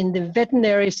as in the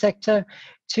veterinary sector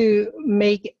to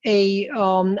make a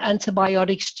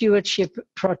antibiotic stewardship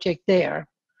project there.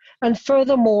 And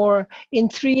furthermore, in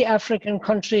 3 African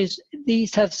countries,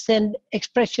 these have sent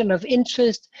expression of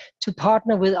interest to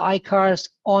partner with ICARS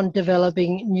on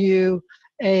developing new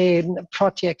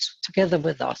projects together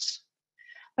with us.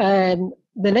 And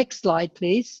the next slide,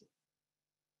 please.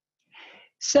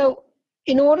 So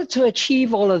in order to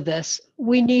achieve all of this,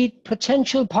 we need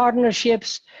potential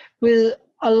partnerships with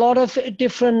a lot of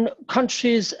different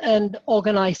countries and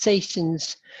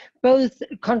organizations, both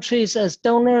countries as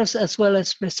donors as well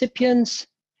as recipients,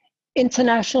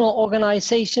 international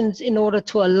organizations in order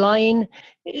to align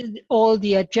all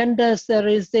the agendas that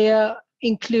is there,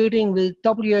 including with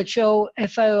WHO,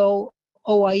 FAO,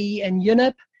 OIE, and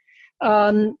UNEP.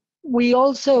 We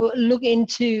also look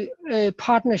into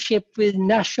partnership with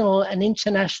national and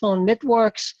international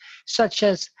networks such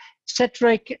as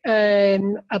CETRIC,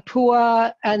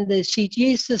 APUA, and the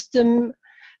CG system.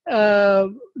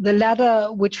 The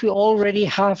latter, which we already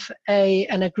have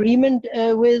an agreement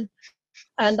with,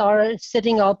 and are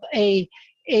setting up a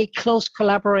close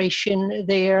collaboration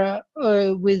there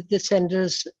with the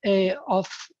centers of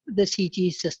the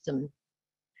CG system.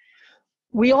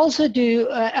 We also do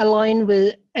align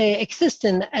with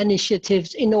existing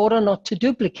initiatives in order not to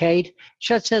duplicate,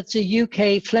 such as the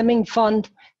UK Fleming Fund,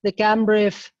 the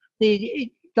GAMRIF,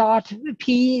 the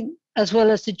DART-P, as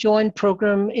well as the Joint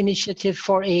Program Initiative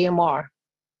for AMR.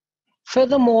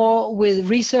 Furthermore, with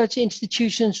research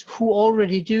institutions who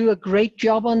already do a great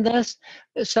job on this,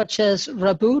 such as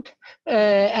Rabut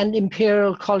and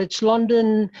Imperial College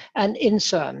London and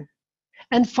INSERM.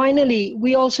 And finally,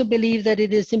 we also believe that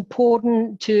it is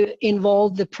important to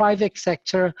involve the private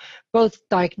sector, both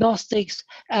diagnostics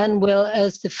and well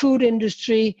as the food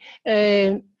industry,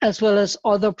 as well as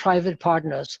other private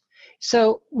partners.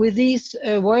 So with these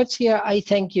words here, I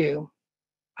thank you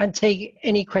and take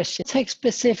any questions. Take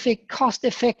specific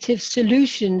cost-effective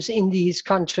solutions in these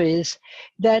countries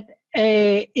that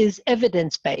is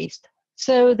evidence-based,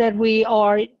 so that we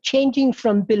are changing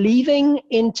from believing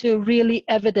into really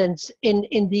evidence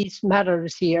in these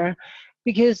matters here,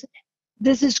 because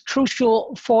this is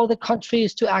crucial for the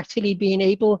countries to actually being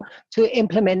able to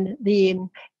implement the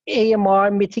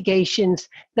AMR mitigations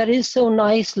that is so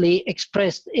nicely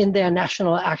expressed in their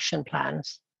national action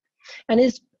plans. And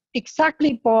it's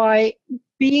exactly by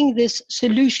being this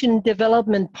solution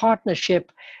development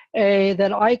partnership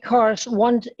that ICARS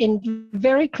want in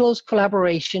very close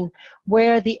collaboration,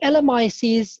 where the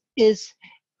LMICs is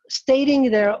stating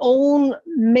their own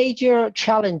major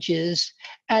challenges,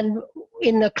 and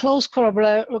in a close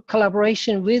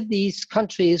collaboration with these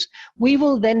countries, we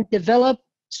will then develop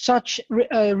such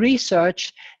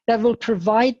research that will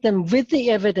provide them with the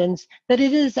evidence that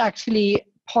it is actually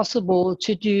possible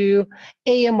to do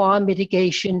AMR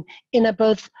mitigation in a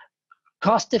both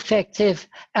cost-effective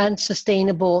and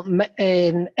sustainable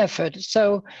effort.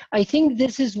 So I think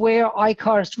this is where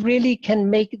ICARS really can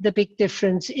make the big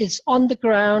difference, is on the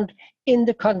ground, in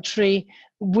the country,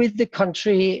 with the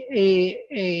country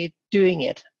doing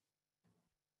it.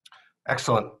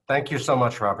 Excellent. Thank you so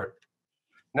much, Robert.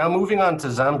 Now moving on to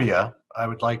Zambia, I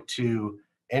would like to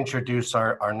introduce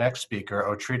our next speaker,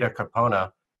 Otrida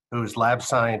Kapona, who is lab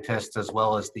scientist as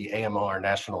well as the AMR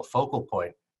National Focal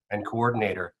Point and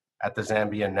coordinator at the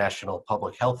Zambian National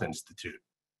Public Health Institute.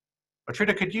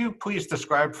 Otrida, could you please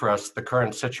describe for us the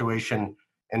current situation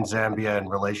in Zambia in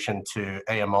relation to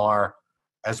AMR,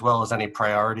 as well as any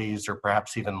priorities or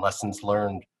perhaps even lessons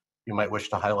learned you might wish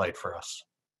to highlight for us?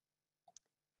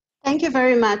 Thank you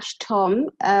very much, Tom.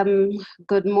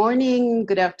 Good morning,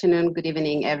 good afternoon, good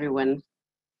evening, everyone.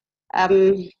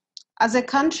 As a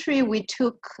country, we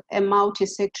took a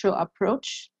multi-sectoral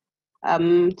approach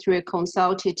through a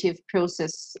consultative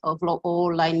process of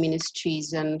all line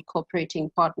ministries and cooperating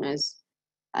partners,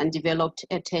 and developed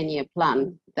a 10-year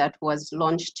plan that was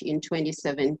launched in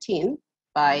 2017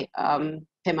 by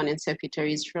permanent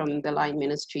secretaries from the line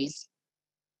ministries.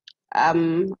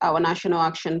 Our national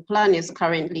action plan is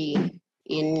currently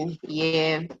in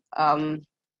year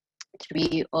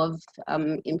 3 of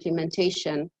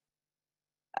implementation.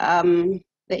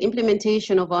 The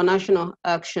implementation of our national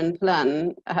action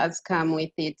plan has come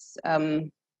with its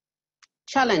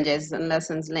challenges and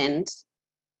lessons learned.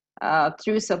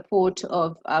 Through support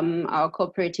of our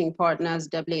cooperating partners,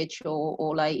 WHO,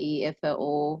 OLIE,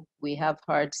 FAO, we have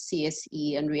heard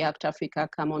CSE and React Africa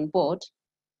come on board.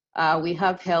 We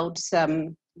have held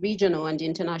some regional and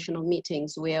international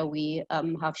meetings where we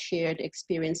have shared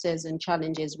experiences and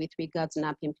challenges with regards to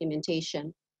NAP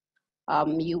implementation.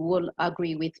 You will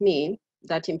agree with me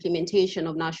that implementation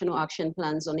of national action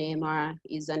plans on AMR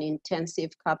is an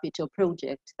intensive capital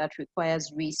project that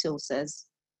requires resources,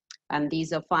 and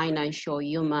these are financial,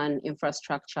 human,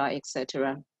 infrastructure,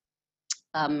 etc.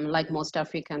 Like most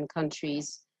African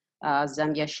countries,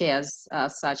 Zambia shares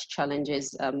such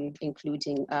challenges,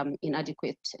 including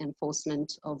inadequate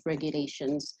enforcement of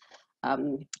regulations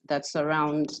that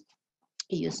surround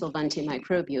use of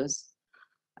antimicrobials.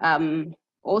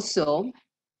 Also,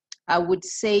 I would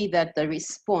say that the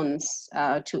response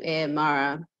to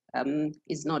AMR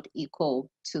is not equal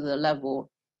to the level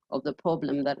of the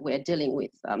problem that we're dealing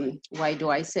with. Why do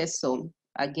I say so?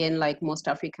 Again, like most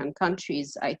African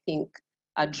countries, I think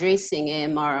addressing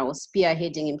AMR or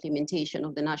spearheading implementation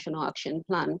of the National Action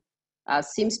Plan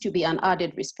seems to be an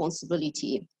added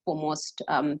responsibility for most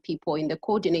people in the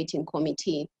coordinating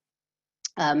committee,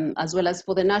 as well as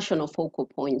for the national focal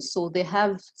points. So they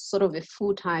have sort of a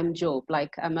full-time job.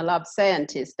 Like, I'm a lab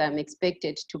scientist, I'm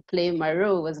expected to play my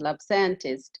role as lab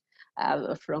scientist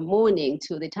from morning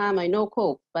to the time I knock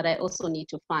off, but I also need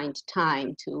to find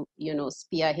time to,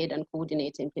 spearhead and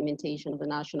coordinate implementation of the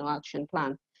National Action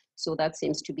Plan. So that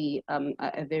seems to be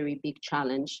a very big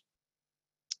challenge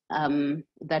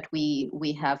that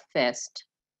we have faced.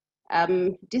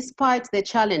 Despite the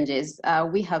challenges,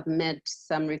 we have made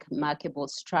some remarkable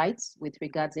strides with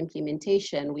regards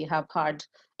implementation. We have had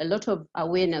a lot of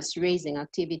awareness raising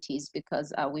activities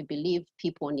because we believe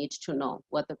people need to know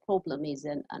what the problem is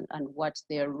and what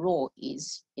their role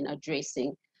is in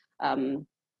addressing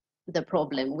the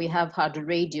problem. We have had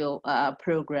radio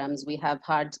programs, we have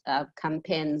had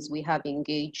campaigns, we have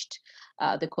engaged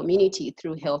the community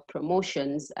through health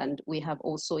promotions, and we have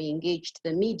also engaged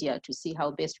the media to see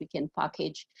how best we can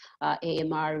package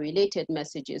AMR related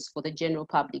messages for the general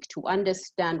public to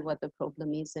understand what the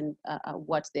problem is and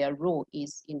what their role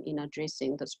is in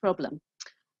addressing this problem.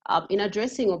 In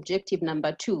addressing objective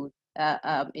number 2,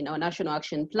 in our National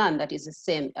Action Plan, that is the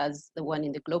same as the one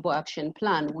in the Global Action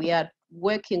Plan, we are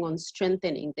working on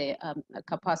strengthening the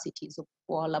capacities of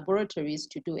our laboratories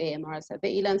to do AMR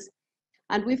surveillance.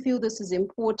 And we feel this is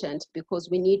important because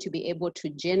we need to be able to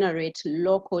generate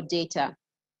local data,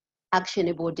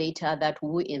 actionable data that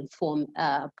will inform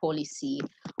policy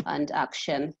and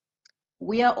action.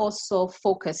 We are also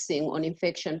focusing on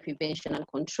infection prevention and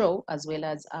control, as well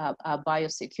as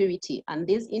biosecurity. And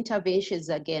these interventions,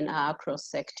 again, are across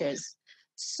sectors.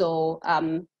 So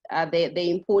the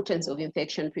importance of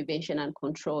infection prevention and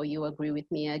control, you agree with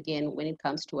me again, when it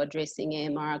comes to addressing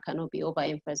AMR, cannot be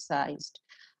overemphasized.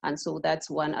 And so that's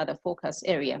one other focus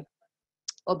area.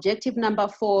 Objective number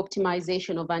 4,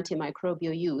 optimization of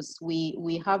antimicrobial use.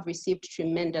 We have received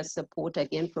tremendous support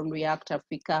again from React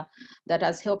Africa that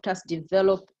has helped us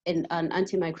develop an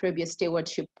antimicrobial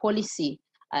stewardship policy.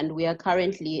 And we are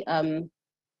currently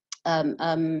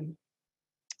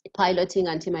piloting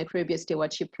antimicrobial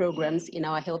stewardship programs in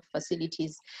our health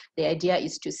facilities. The idea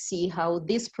is to see how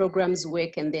these programs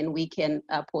work, and then we can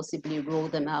possibly roll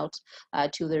them out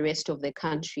to the rest of the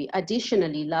country.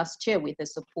 Additionally, last year, with the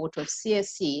support of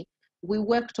CSE, we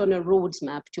worked on a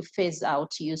roadmap to phase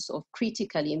out use of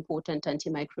critically important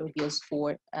antimicrobials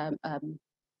for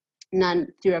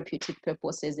non-therapeutic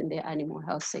purposes in the animal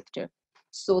health sector.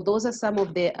 So those are some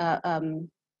of the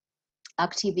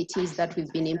activities that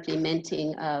we've been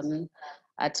implementing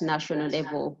at national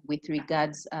level with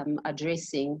regards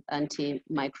addressing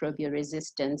antimicrobial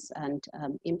resistance and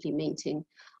implementing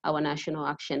our National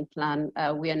Action Plan.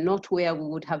 We are not where we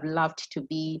would have loved to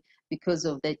be because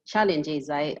of the challenges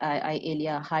I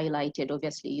earlier highlighted,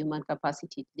 obviously human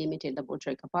capacity, limited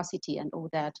laboratory capacity and all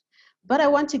that. But I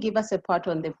want to give us a pat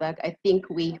on the back. I think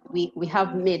we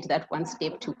have made that one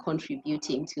step to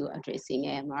contributing to addressing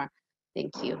AMR.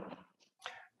 Thank you.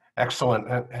 Excellent.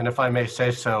 And if I may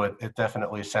say so, it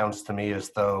definitely sounds to me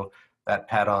as though that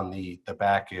pat on the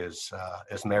back is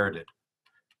merited.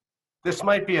 This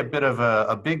might be a bit of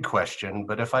a big question,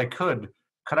 but if I could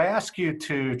I ask you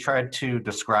to try to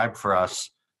describe for us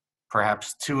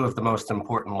perhaps 2 of the most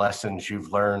important lessons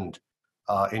you've learned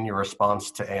in your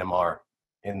response to AMR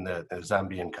in the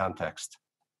Zambian context?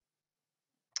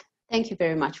 Thank you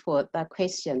very much for that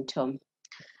question, Tom.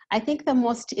 I think the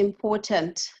most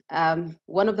important,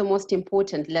 one of the most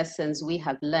important lessons we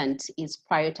have learned is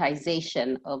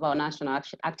prioritization of our national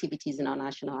action activities in our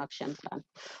national action plan.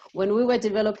 When we were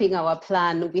developing our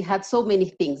plan, we had so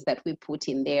many things that we put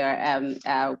in there.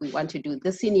 We want to do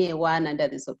this in year 1 under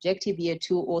this objective, year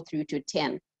 2 or through to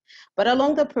 10. But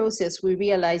along the process, we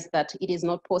realized that it is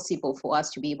not possible for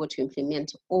us to be able to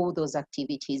implement all those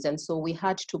activities. And so we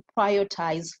had to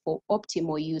prioritize for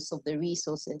optimal use of the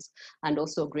resources and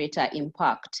also greater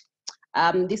impact.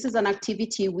 This is an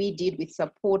activity we did with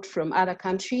support from other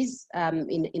countries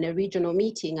in a regional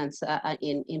meeting and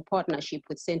in partnership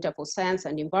with Center for Science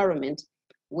and Environment,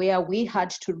 where we had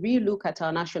to relook at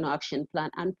our national action plan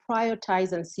and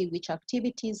prioritize and see which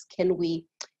activities can we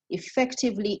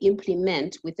effectively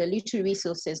implement with the little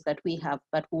resources that we have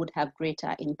that would have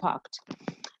greater impact.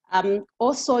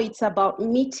 Also, it's about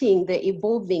meeting the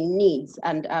evolving needs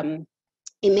and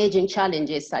emerging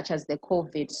challenges such as the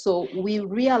COVID. So we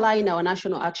realign our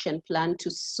national action plan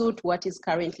to suit what is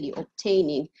currently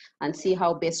obtaining and see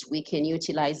how best we can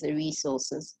utilize the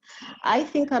resources. I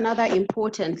think another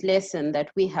important lesson that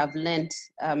we have learned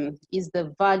is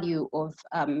the value of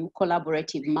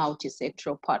collaborative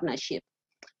multi-sectoral partnership.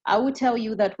 I would tell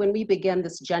you that when we began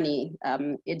this journey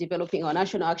in developing our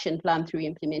national action plan through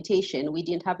implementation, we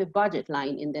didn't have a budget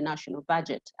line in the national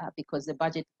budget because the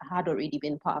budget had already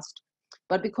been passed.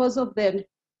 But because of the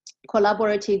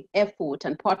collaborative effort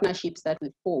and partnerships that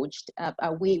we forged,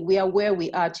 we are where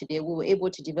we are today. We were able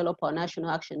to develop our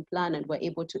national action plan and were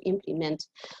able to implement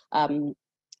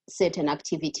certain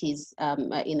activities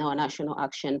in our national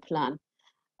action plan.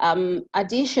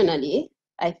 Additionally,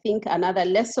 I think another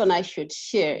lesson I should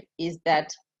share is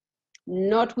that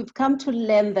we've come to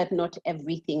learn that not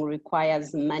everything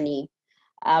requires money.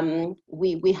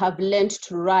 We have learned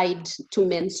to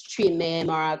mainstream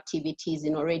AMR activities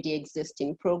in already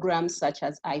existing programs such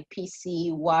as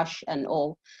IPC, WASH, and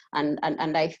all. And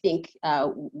I think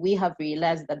we have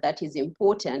realized that that is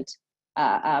important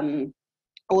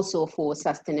also for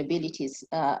sustainability's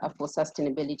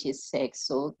sake.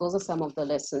 So those are some of the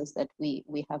lessons that we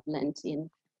have learned in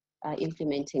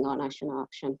implementing our national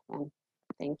action plan.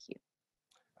 Thank you.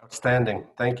 Outstanding.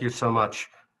 Thank you so much.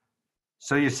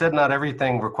 So you said not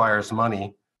everything requires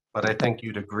money, but I think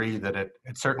you'd agree that it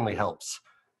certainly helps.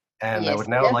 And yes, I would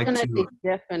now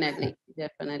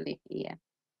definitely, yeah.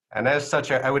 And as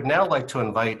such, I would now like to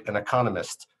invite an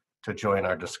economist to join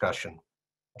our discussion.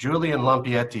 Julian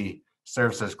Lampietti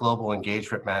serves as Global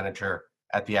Engagement Manager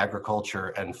at the Agriculture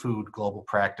and Food Global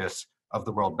Practice of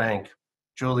the World Bank.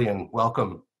 Julian,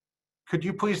 welcome. Could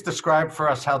you please describe for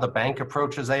us how the bank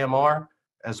approaches AMR,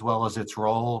 as well as its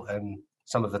role and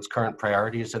some of its current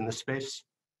priorities in this space?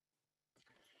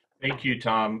 Thank you,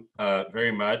 Tom,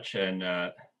 very much.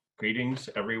 And greetings,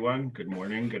 everyone. Good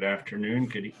morning, good afternoon,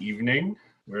 good evening,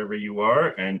 wherever you are.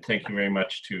 And thank you very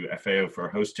much to FAO for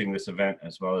hosting this event,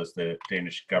 as well as the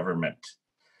Danish government.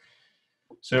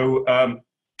 So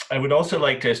I would also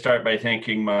like to start by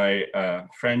thanking my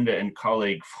friend and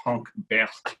colleague, Frank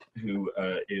Berhe, who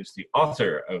is the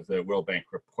author of the World Bank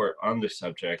report on this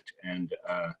subject and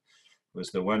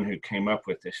was the one who came up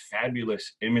with this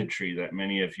fabulous imagery that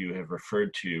many of you have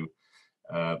referred to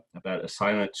about a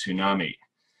silent tsunami.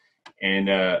 And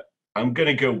I'm going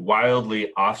to go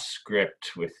wildly off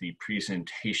script with the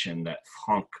presentation that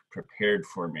Frank prepared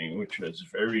for me, which was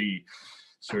very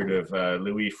sort of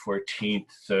Louis XIV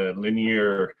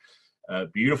linear,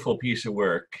 beautiful piece of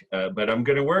work. But I'm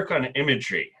going to work on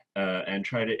imagery and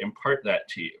try to impart that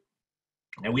to you.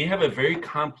 And we have a very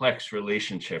complex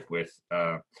relationship with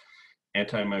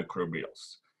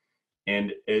antimicrobials.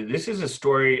 And this is a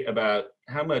story about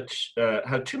how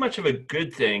too much of a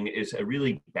good thing is a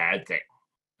really bad thing,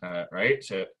 right?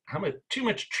 So too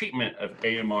much treatment of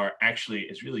AMR actually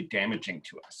is really damaging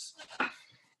to us.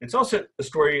 It's also a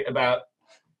story about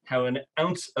how an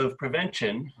ounce of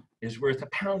prevention is worth a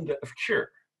pound of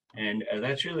cure. And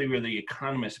that's really where the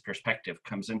economist perspective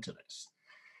comes into this.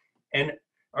 And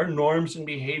our norms and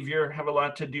behavior have a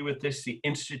lot to do with this. The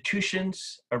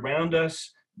institutions around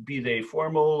us, be they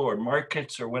formal or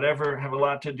markets or whatever, have a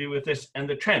lot to do with this. And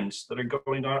the trends that are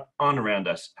going on around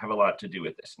us have a lot to do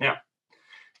with this. Now,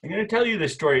 I'm going to tell you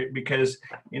this story because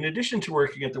in addition to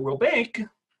working at the World Bank,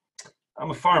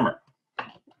 I'm a farmer.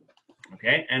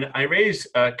 Okay, and I raise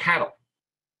cattle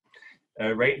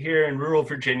right here in rural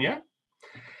Virginia.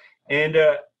 And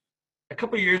a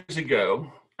couple of years ago,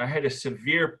 I had a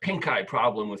severe pink eye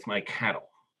problem with my cattle.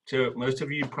 So most of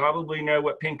you probably know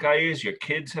what pink eye is. Your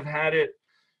kids have had it,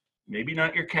 maybe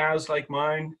not your cows like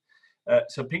mine.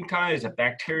 So pink eye is a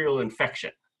bacterial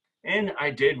infection. And I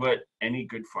did what any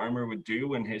good farmer would do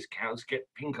when his cows get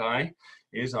pink eye,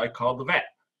 is I called the vet.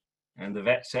 And the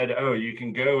vet said, oh, you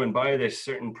can go and buy this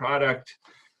certain product.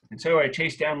 And so I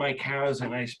chased down my cows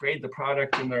and I sprayed the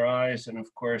product in their eyes. And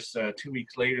of course, 2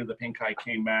 weeks later, the pink eye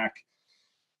came back.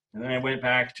 And then I went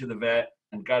back to the vet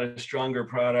and got a stronger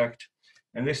product.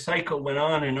 And this cycle went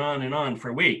on and on and on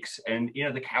for weeks. And, you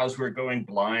know, the cows were going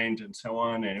blind and so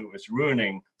on, and it was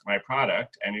ruining my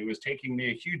product. And it was taking me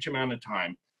a huge amount of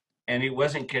time. And it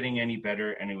wasn't getting any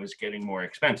better, and it was getting more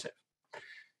expensive.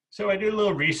 So I did a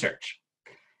little research.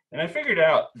 And I figured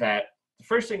out that the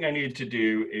first thing I needed to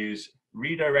do is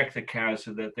redirect the cows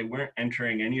so that they weren't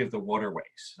entering any of the waterways.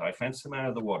 So I fenced them out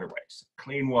of the waterways.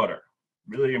 Clean water,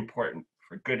 really important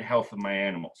for good health of my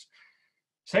animals.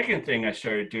 Second thing I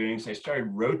started doing is I started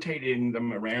rotating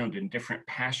them around in different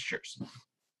pastures.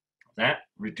 That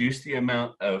reduced the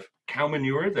amount of cow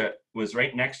manure that was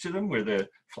right next to them where the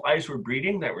flies were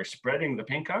breeding that were spreading the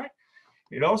pink eye.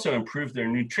 It also improved their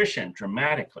nutrition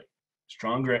dramatically.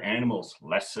 Stronger animals,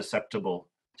 less susceptible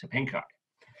to pink eye.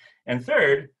 And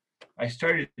third, I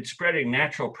started spreading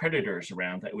natural predators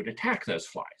around that would attack those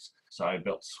flies. So I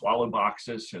built swallow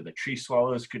boxes so the tree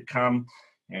swallows could come,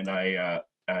 and I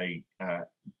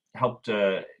helped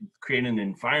create an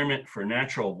environment for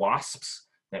natural wasps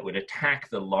that would attack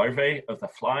the larvae of the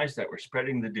flies that were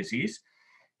spreading the disease.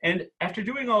 And after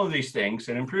doing all of these things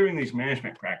and improving these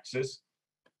management practices,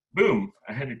 boom,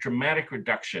 I had a dramatic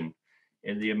reduction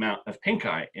in the amount of pink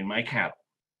eye in my cattle.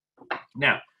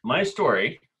 Now, my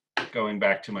story, going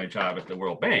back to my job at the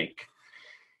World Bank,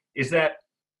 is that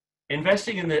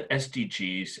investing in the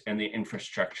SDGs and the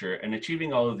infrastructure and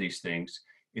achieving all of these things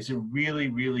is a really,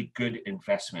 really good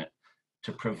investment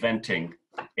to preventing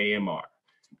AMR.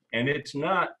 And it's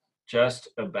not just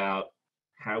about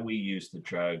how we use the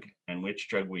drug and which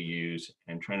drug we use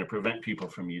and trying to prevent people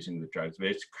from using the drugs, but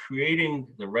it's creating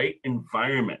the right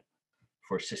environment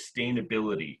for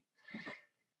sustainability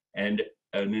and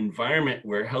an environment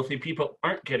where healthy people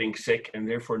aren't getting sick and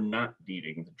therefore not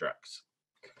needing the drugs.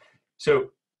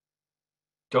 So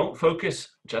don't focus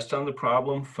just on the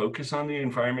problem, focus on the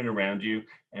environment around you,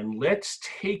 and let's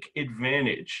take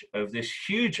advantage of this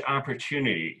huge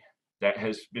opportunity that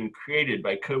has been created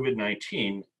by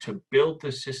COVID-19 to build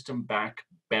the system back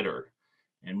better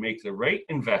and make the right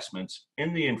investments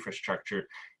in the infrastructure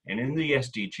and in the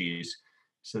SDGs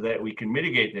so that we can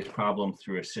mitigate this problem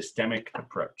through a systemic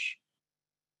approach.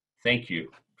 Thank you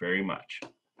very much.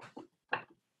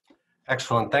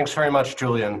 Excellent. Thanks very much,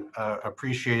 Julian.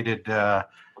 Appreciated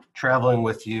traveling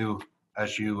with you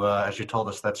as you told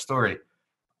us that story.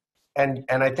 And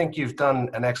I think you've done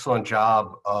an excellent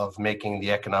job of making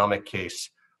the economic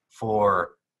case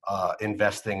for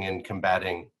investing in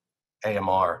combating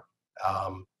AMR.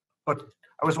 But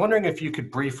I was wondering if you could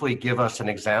briefly give us an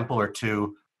example or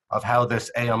two of how this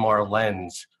AMR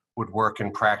lens would work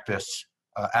in practice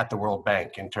at the World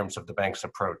Bank in terms of the bank's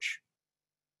approach.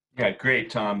 Yeah, great,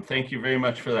 Tom. Thank you very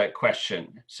much for that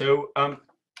question. So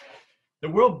the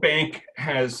World Bank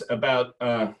has about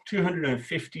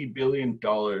 $250 billion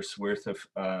worth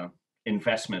of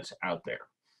investments out there.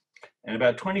 And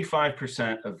about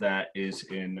 25% of that is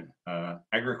in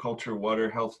agriculture, water,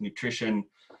 health, nutrition,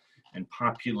 and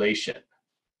population.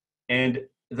 And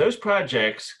those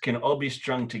projects can all be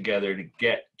strung together to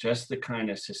get just the kind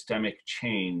of systemic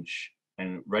change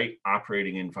and right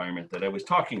operating environment that I was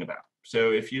talking about.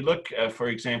 So if you look, for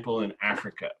example, in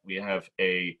Africa, we have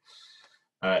a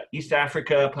East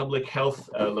Africa Public Health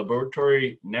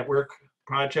Laboratory Network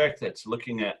project that's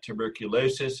looking at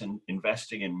tuberculosis and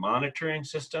investing in monitoring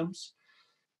systems.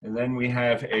 And then we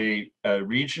have a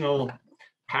regional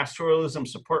pastoralism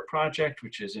support project,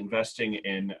 which is investing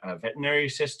in veterinary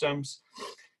systems.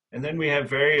 And then we have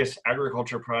various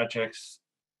agriculture projects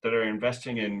that are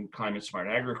investing in climate smart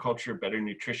agriculture, better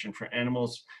nutrition for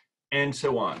animals, and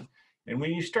so on. And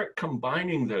when you start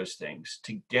combining those things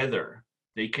together,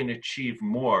 they can achieve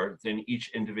more than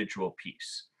each individual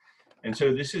piece. And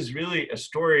so this is really a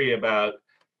story about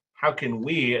how can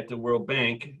we at the World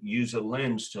Bank use a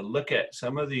lens to look at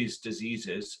some of these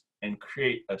diseases and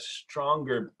create a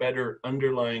stronger, better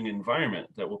underlying environment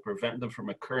that will prevent them from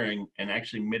occurring and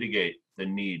actually mitigate the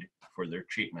need for their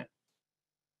treatment.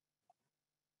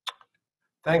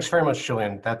 Thanks very much,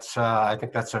 Julian. I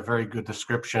think that's a very good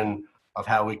description of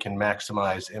how we can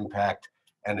maximize impact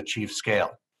and achieve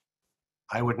scale.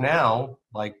 I would now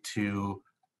like to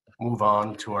move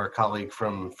on to our colleague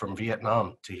from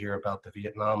Vietnam to hear about the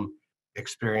Vietnam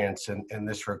experience in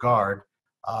this regard,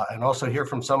 and also hear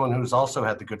from someone who's also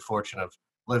had the good fortune of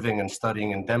living and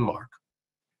studying in Denmark.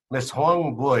 Ms.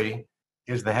 Hoang Bui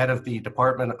is the head of the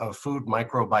Department of Food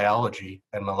Microbiology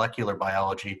and Molecular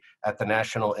Biology at the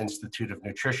National Institute of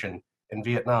Nutrition in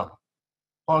Vietnam.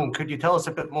 Hoang, could you tell us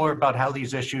a bit more about how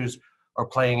these issues are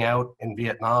playing out in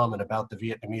Vietnam and about the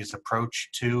Vietnamese approach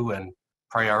to and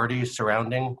priorities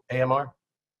surrounding AMR?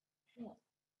 Yeah.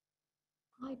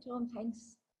 Hi, Tom.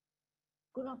 Thanks.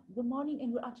 Good morning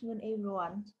and good afternoon,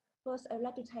 everyone. First, I'd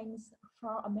like to thank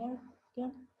FAO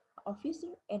American officer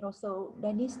and also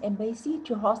Danish Embassy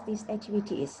to host these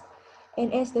activities.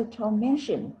 And as the Tom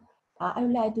mentioned, I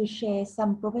would like to share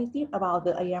some perspective about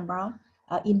the AMR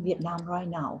in Vietnam right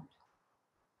now.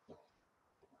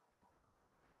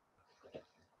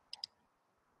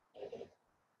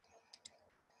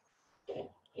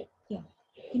 Yeah,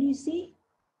 can you see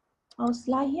our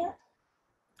slide here?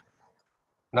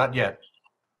 Not yet.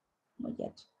 Not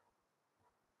yet.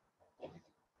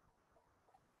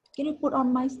 Can you put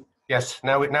on my? Yes,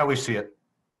 now we see it.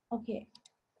 Okay.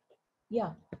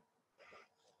 Yeah.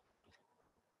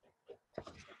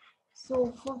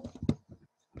 So for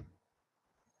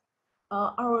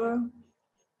our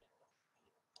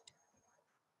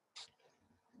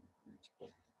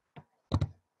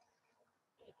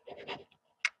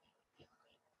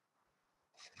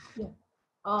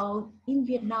in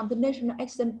Vietnam, the National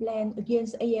Action Plan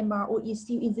against AMR was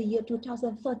issued in the year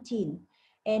 2013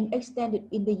 and extended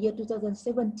in the year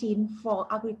 2017 for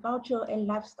agriculture and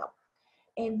livestock.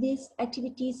 And these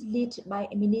activities led by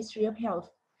the Ministry of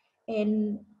Health.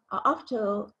 And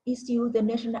after issue the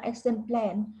National Action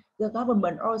Plan, the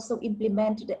government also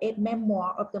implemented the 8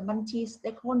 memoir of the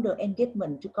multi-stakeholder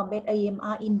engagement to combat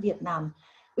AMR in Vietnam,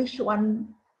 which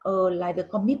one like the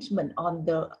commitment on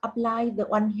the apply the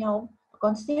One Health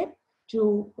concept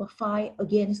to fight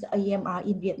against AMR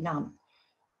in Vietnam.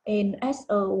 And as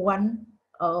one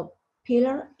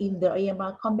pillar in the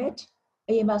AMR combat,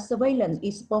 AMR surveillance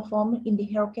is performed in the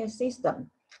healthcare system.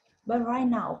 But right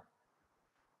now,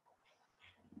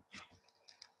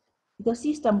 the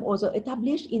system was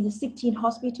established in the 16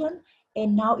 hospitals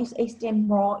and now is extended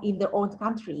more in the old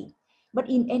country. But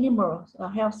in animal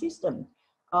health system,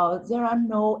 there are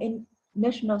no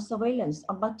national surveillance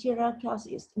of bacterial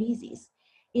causes disease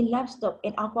in livestock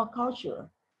and aquaculture.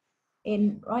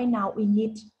 And right now we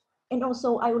need, and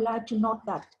also I would like to note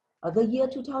that the year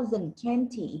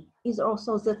 2020 is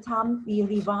also the time we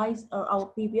revise our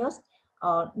previous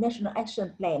National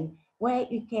Action Plan, where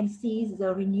you can see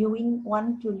the renewing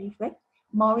one to reflect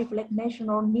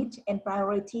national need and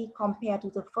priority compared to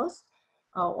the first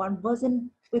one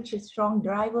version, which is strong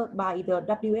driver by the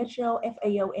WHO,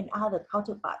 FAO, and other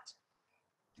counterparts.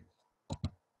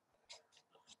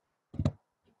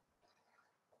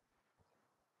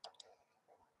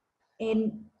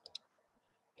 And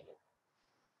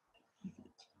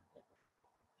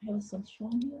I have some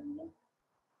strong here.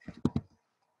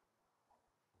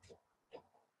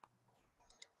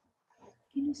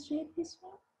 Can you share this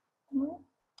one? No?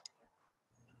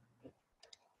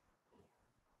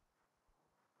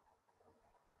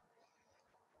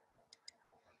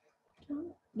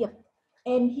 Yep.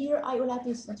 And here I would like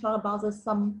to talk about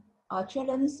some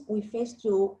challenges we face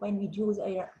to when we use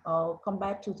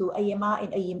compared to AMR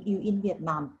and AMU in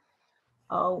Vietnam.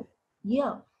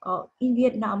 In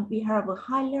Vietnam, we have a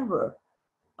high level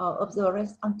of the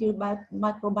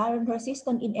antimicrobial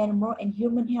resistance in animal and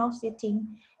human health setting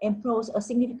and pose a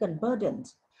significant burden.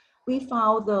 We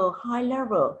found the high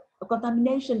level of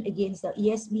contamination against the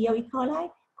ESBL E.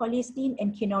 coli, colistin,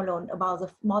 and quinolone,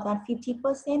 about more than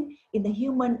 50% in the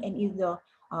human and in the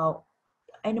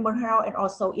animal health and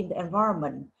also in the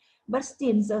environment. But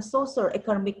still, the social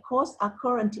economic costs are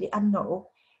currently unknown,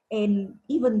 and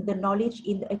even the knowledge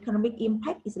in the economic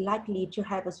impact is likely to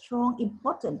have a strong,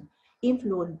 important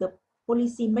influence the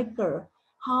policymaker,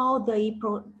 how they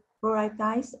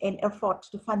prioritize and effort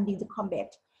to funding the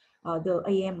combat the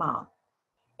AMR.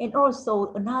 And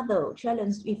also another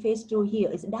challenge we face through here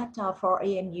is data for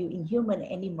AMU in human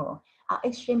and animal are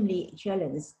extremely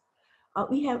challenged.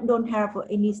 We don't have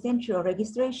any central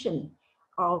registration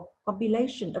or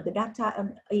compilation of the data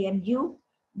on AMU.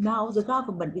 Now the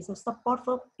government with a support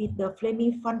with the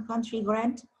Fleming Fund country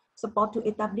grant support to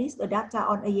establish the data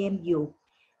on AMU.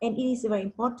 And it is very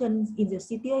important in the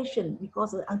situation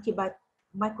because the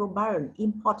antimicrobial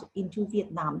import into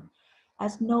Vietnam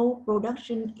as no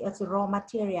production as a raw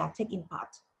material taking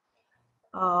part.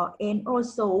 And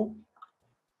also,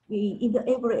 in the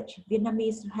average,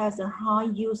 Vietnamese has a high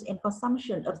use and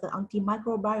consumption of the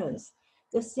antimicrobials.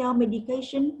 The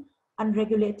self-medication,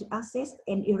 unregulated access,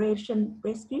 and irration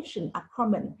prescription are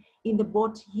common in the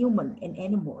both human and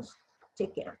animals.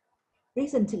 Take care.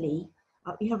 Recently,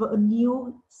 we have a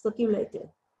new circulator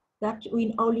that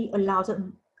will only allow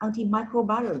the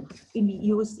antimicrobial in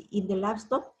use in the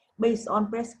livestock based on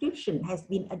prescription has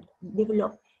been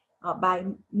developed by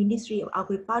Ministry of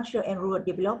Agriculture and Rural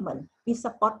Development with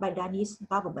support by Danish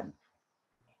government.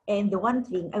 And the one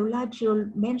thing I would like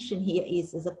to mention here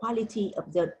is the quality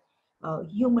of the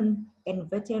human and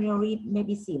veterinary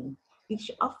medicine, which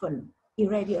often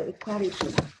irregular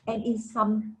quality. And in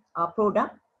some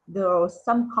product,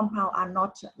 some compounds are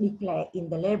not declared in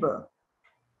the label.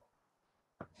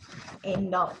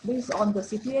 And based on the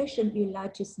situation, we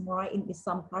like to summarize in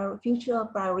some future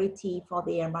priority for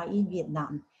the AMR in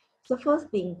Vietnam. So first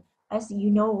thing, as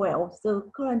you know well, so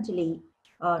currently,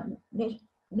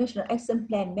 National Action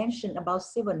Plan mentioned about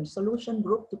 7 solution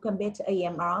groups to combat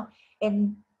AMR,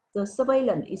 and the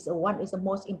surveillance is the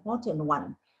most important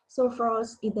one. So for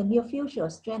us, in the near future,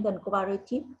 strengthen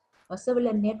cooperative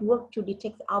surveillance network to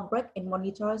detect outbreak and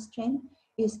monitor strength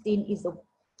is the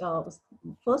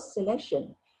first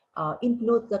selection.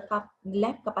 Include the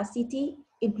lab capacity,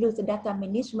 includes the data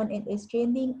management and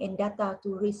training, and data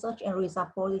to research and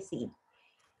result policy.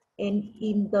 And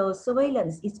in the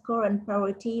surveillance is current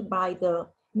priority by the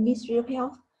Ministry of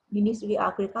Health, Ministry of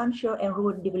Agriculture and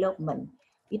Rural Development.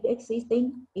 It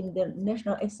existing in the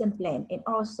National Action Plan, and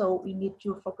also we need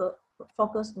to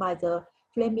focus by the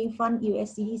Fleming Fund,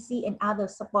 USCDC, and other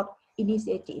support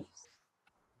initiatives.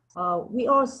 We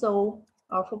also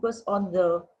focus on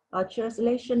the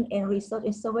translation and research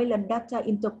and surveillance data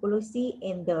into policy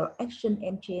and the action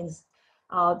and change.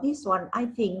 This one, I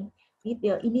think, is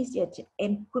the initiative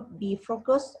and could be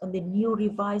focused on the new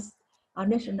revised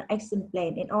National Action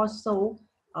Plan, and also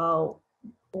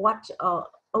what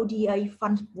ODA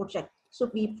fund project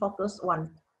should be focused on,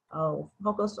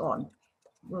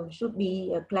 should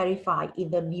be clarified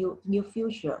in the new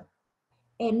future.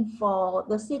 And for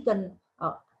the second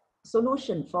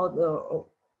solution for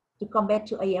to combat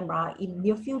to AMR in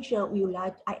near future, we would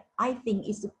like, I think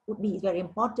it would be very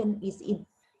important is in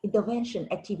intervention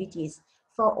activities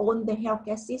for all the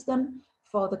healthcare system,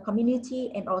 for the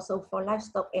community, and also for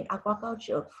livestock and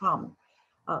aquaculture farm.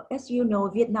 As you know,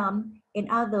 Vietnam and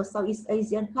other Southeast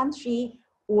Asian countries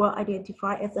were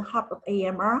identified as the hub of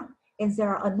AMR, and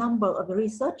there are a number of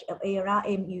research of AMR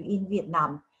in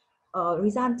Vietnam,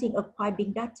 resulting in quite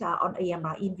big data on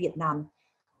AMR in Vietnam.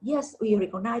 Yes, we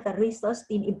recognize that research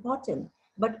is important,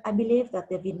 but I believe that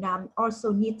the Vietnam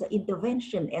also needs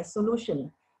intervention and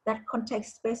solution that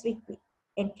context specific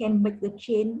and can make the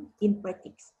change in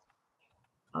practice.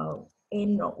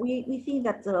 And we think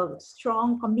that the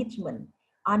strong commitment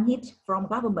are needed from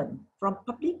government, from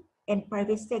public and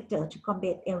private sector to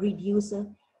combat and reduce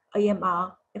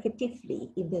AMR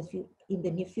effectively in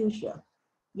the near future.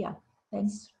 Yeah,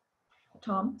 thanks,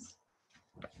 Tom.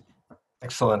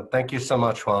 Excellent. Thank you so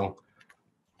much, Huang.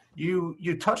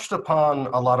 You touched upon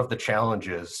a lot of the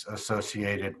challenges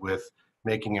associated with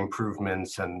making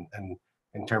improvements and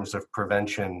in terms of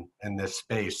prevention in this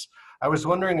space. I was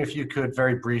wondering if you could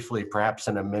very briefly, perhaps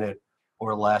in a minute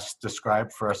or less,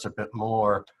 describe for us a bit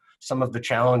more some of the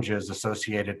challenges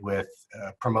associated with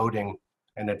promoting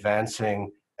and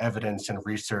advancing evidence and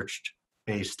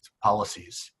research-based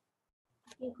policies.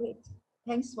 Okay, great.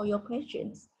 Thanks for your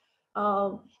questions.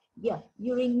 Yeah,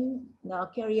 during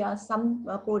career some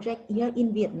project here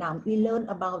in Vietnam, we learned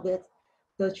about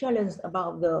the challenge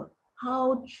about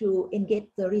how to engage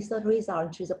the research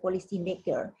result to the policy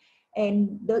maker.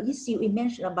 And the issue we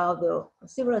mentioned about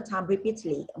several times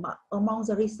repeatedly among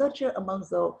the researcher, among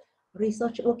the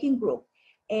research working group.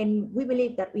 And we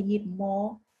believe that we need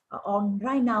more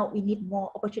right now, we need more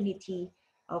opportunity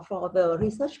for the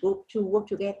research group to work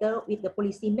together with the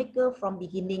policy maker from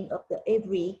beginning of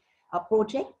every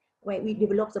project, where we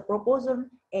develop the proposal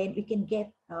and we can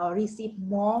get receive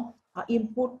more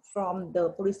input from the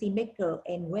policy maker,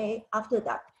 and where after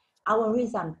that our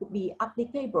result could be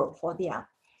applicable for them.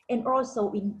 And also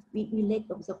we lack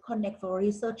the connect for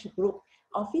research group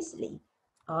obviously,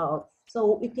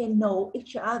 so we can know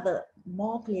each other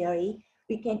more clearly.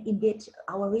 We can engage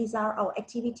our result, our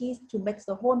activities to make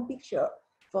the whole picture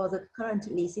for the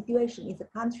currently situation in the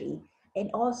country, and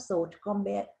also to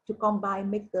combine,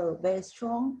 make the very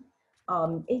strong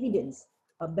evidence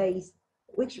base,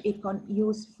 which we can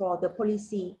use for the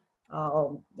policy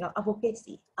advocate.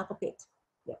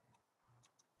 Yeah.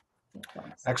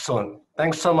 Excellent.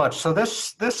 Thanks so much. So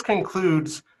this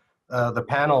concludes the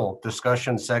panel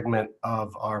discussion segment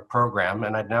of our program,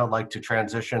 and I'd now like to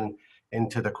transition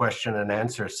into the question and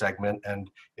answer segment. And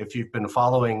if you've been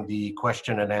following the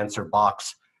question and answer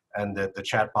box and the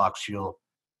chat box, you'll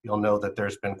know that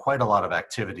there's been quite a lot of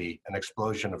activity, an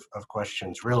explosion of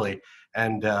questions, really.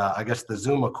 And I guess the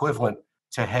Zoom equivalent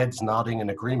to heads nodding in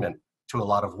agreement to a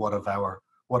lot of what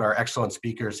what our excellent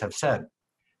speakers have said.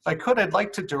 If I could, I'd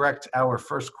like to direct our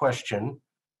first question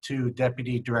to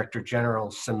Deputy Director General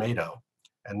Semedo.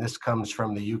 And this comes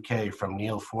from the UK, from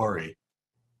Neil Forey.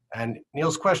 And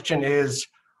Neil's question is,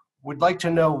 we'd like to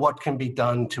know what can be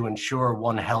done to ensure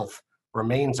One Health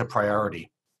remains a priority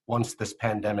once this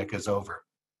pandemic is over.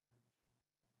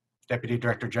 Deputy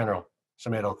Director General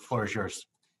Semedo, the floor is yours.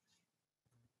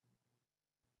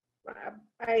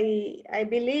 I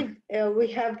believe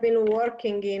we have been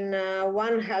working in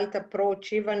One Health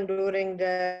approach even during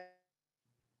the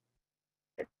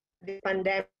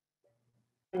pandemic,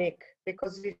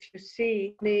 because if you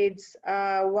see, needs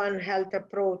One Health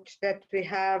approach that we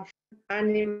have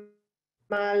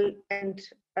animal and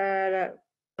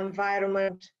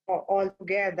environment all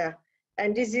together.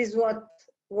 And this is what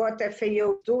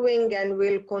FAO is doing and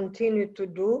will continue to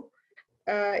do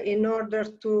in order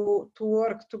to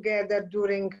work together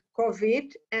during COVID,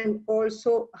 and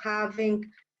also having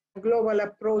a global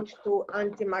approach to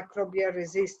antimicrobial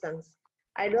resistance.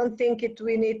 I don't think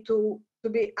we need to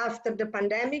be after the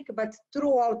pandemic, but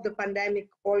throughout the pandemic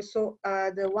also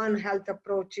the One Health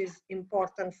approach is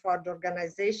important for the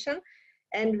organization.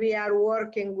 And we are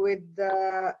working with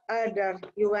other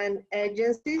UN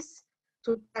agencies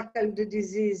to tackle the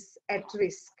disease at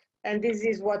risk. And this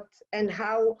is what and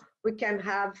how we can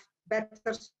have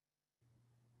better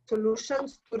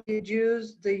solutions to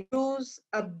reduce the use,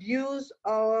 abuse,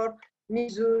 or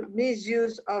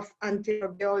misuse of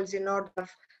antimicrobials in order to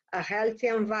have a healthy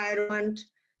environment,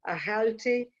 a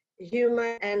healthy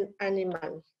human and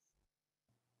animal.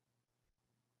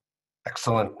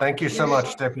 Excellent. Thank you so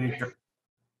much,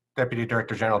 Deputy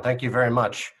Director General. Thank you very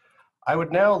much. I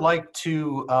would now like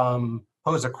to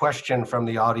pose a question from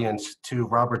the audience to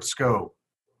Robert Skov.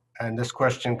 And this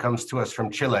question comes to us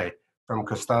from Chile, from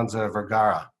Costanza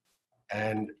Vergara.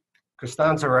 And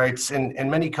Costanza writes, in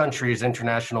many countries,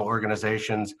 international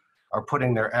organizations are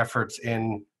putting their efforts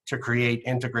in to create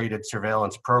integrated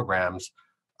surveillance programs,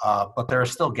 but there are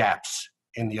still gaps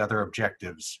in the other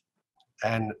objectives.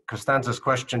 And Costanza's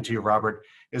question to you, Robert,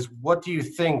 is what do you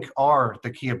think are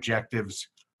the key objectives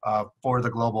for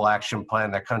the global action plan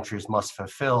that countries must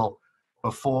fulfill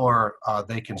before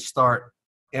they can start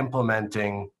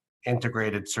implementing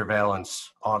integrated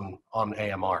surveillance on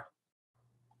AMR?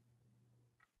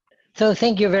 So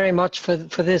thank you very much for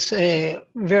this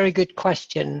very good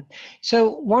question. So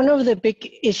one of the big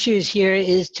issues here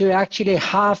is to actually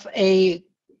have a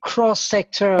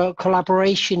cross-sector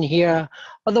collaboration here.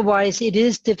 Otherwise, it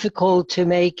is difficult to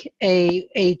make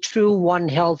a true One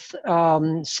Health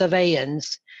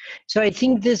surveillance. So I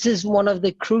think this is one of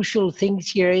the crucial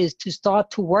things here, is to start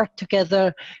to work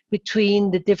together between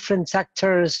the different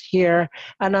sectors here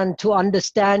and to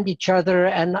understand each other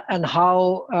and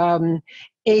how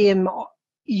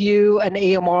AMU and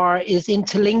AMR is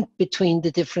interlinked between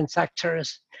the different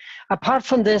sectors. Apart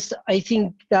from this, I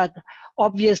think that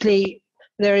obviously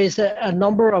there is a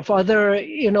number of other,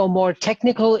 more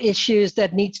technical issues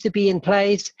that needs to be in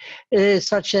place,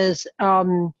 such as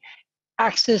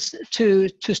access to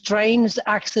strains,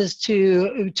 access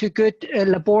to good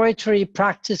laboratory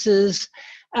practices,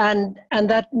 and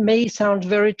that may sound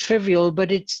very trivial,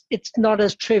 but it's not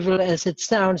as trivial as it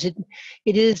sounds. It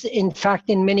is, in fact,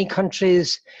 in many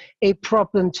countries, a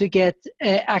problem to get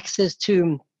access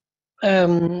to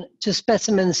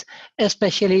specimens,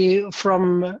 especially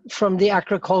from the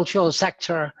agricultural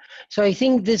sector. So I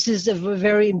think this is a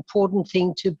very important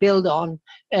thing to build on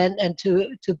and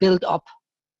to build up.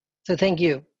 So thank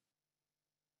you.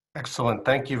 Excellent.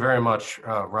 Thank you very much,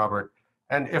 Robert.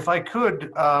 And if I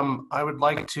could, I would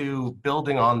like to,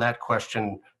 building on that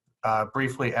question,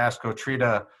 briefly ask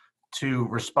Otrita to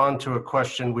respond to a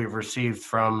question we've received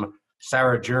from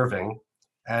Sarah Jerving,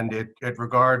 and it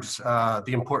regards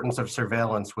the importance of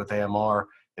surveillance with AMR.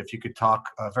 If you could talk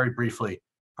very briefly,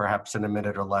 perhaps in a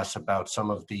minute or less, about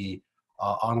some of the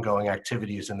ongoing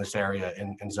activities in this area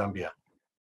in Zambia.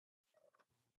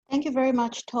 Thank you very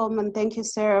much, Tom, and thank you,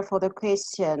 Sarah, for the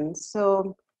question.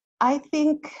 So I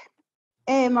think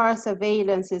AMR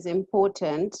surveillance is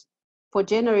important for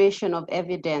generation of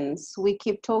evidence. We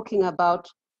keep talking about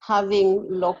having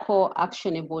local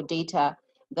actionable data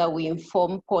that we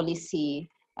inform policy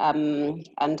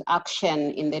and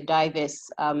action in the diverse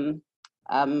and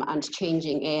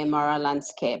changing AMR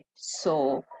landscape.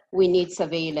 So we need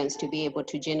surveillance to be able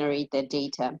to generate the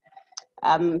data.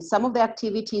 Some of the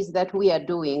activities that we are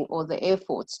doing, or the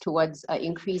efforts towards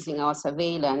increasing our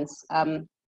surveillance,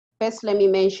 first, let me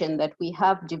mention that we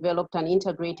have developed an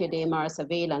integrated AMR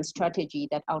surveillance strategy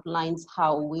that outlines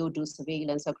how we'll do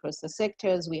surveillance across the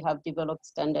sectors. We have developed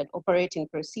standard operating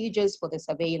procedures for the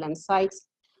surveillance sites,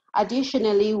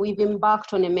 Additionally, we've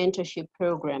embarked on a mentorship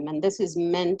program, and this is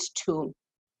meant to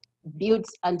build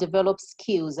and develop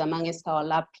skills amongst our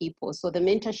lab people. So the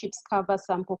mentorships cover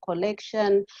sample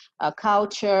collection,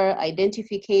 culture,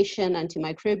 identification,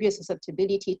 antimicrobial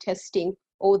susceptibility testing,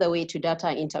 all the way to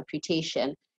data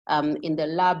interpretation in the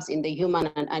labs, in the human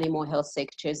and animal health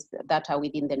sectors that are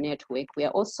within the network. We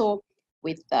are also,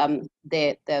 with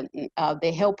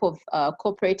the help of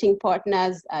cooperating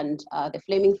partners and the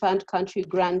Fleming Fund country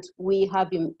grant, we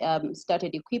have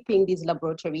started equipping these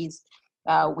laboratories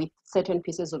with certain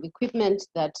pieces of equipment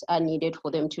that are needed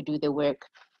for them to do the work.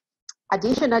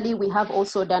 Additionally, we have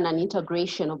also done an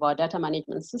integration of our data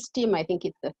management system. I think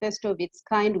it's the first of its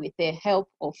kind. With the help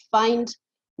of FIND,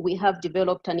 we have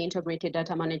developed an integrated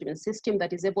data management system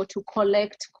that is able to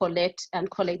collect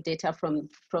data from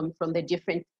the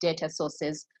different data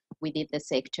sources within the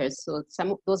sectors. So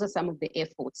those are some of the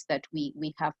efforts that we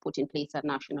have put in place at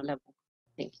national level.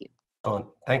 Thank you.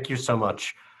 Thank you so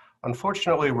much.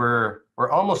 Unfortunately, we're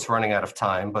almost running out of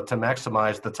time, but to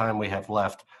maximize the time we have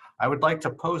left, I would like to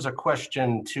pose a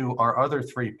question to our other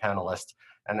three panelists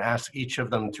and ask each of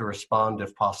them to respond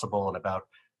if possible in about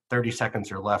 30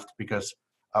 seconds or less,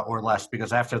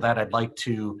 because after that, I'd like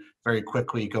to very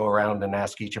quickly go around and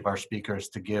ask each of our speakers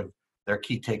to give their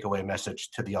key takeaway message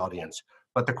to the audience.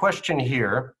 But the question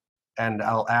here, and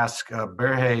I'll ask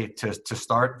Berhe to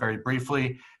start very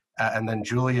briefly, and then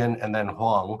Julian, and then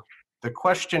Huang. The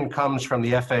question comes from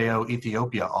the FAO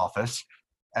Ethiopia office,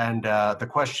 and the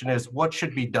question is, what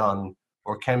should be done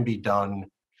or can be done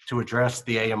to address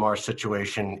the AMR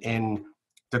situation in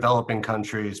developing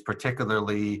countries,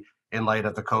 particularly in light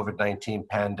of the COVID-19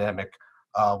 pandemic?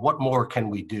 What more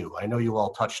can we do? I know you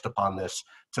all touched upon this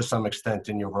to some extent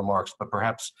in your remarks, but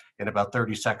perhaps in about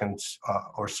 30 seconds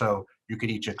or so, you could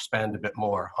each expand a bit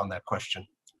more on that question.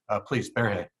 Please,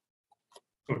 Berhe.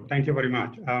 Thank you very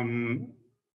much.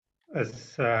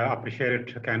 It's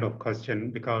appreciated kind of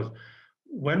question, because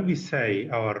when we say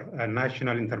our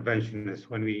national intervention is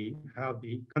when we have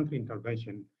the country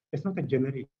intervention, it's not a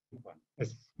generic one.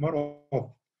 It's more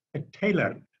of a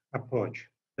tailored approach,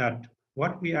 that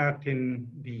what we act in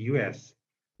the US,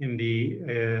 in the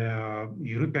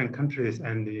European countries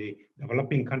and the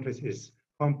developing countries is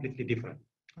completely different.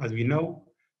 As we know,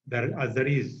 as there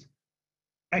is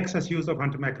excess use of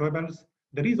antimicrobials,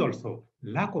 there is also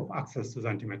lack of access to the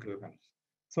antimicrobials.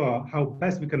 So how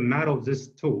best we can narrow this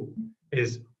to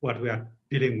is what we are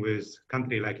dealing with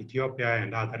countries like Ethiopia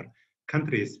and other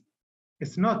countries.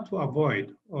 It's not to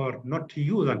avoid or not to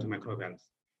use antimicrobials.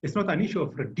 It's not an issue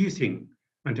of reducing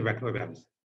antimicrobials.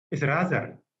 It's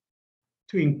rather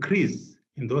to increase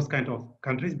in those kind of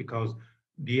countries, because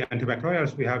the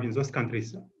antimicrobials we have in those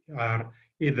countries are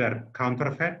either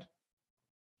counterfeit,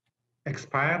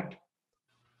 expired,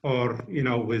 or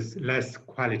with less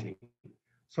quality.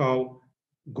 So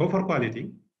go for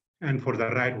quality and for the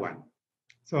right one.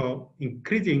 So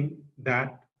increasing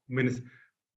that means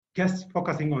just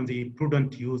focusing on the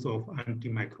prudent use of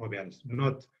antimicrobials,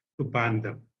 not to ban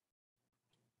them.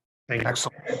 Thank you.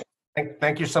 Excellent.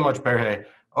 Thank you so much, Berhe.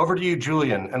 Over to you,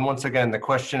 Julian. And once again, the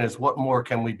question is, what more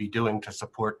can we be doing to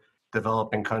support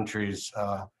developing countries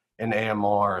in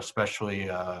AMR, especially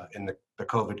in the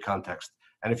COVID context?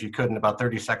 And if you could, in about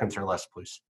 30 seconds or less,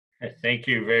 please. Thank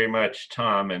you very much,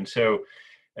 Tom. And so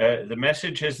the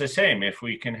message is the same. If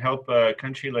we can help a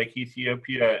country like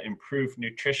Ethiopia improve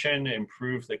nutrition,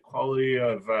 improve the quality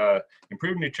of,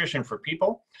 improve nutrition for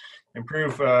people,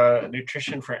 improve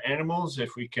nutrition for animals,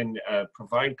 if we can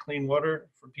provide clean water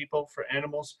for people, for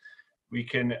animals, we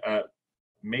can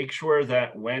make sure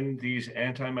that when these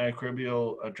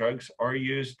antimicrobial drugs are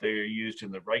used, they're used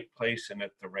in the right place and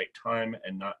at the right time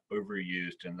and not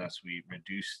overused, and thus we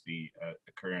reduce the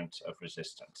occurrence of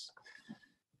resistance.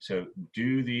 So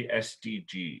do the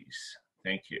SDGs.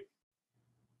 Thank you.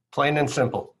 Plain and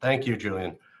simple. Thank you,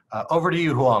 Julian. Over to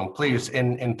you, Huang, please,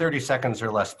 in 30 seconds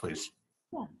or less, please.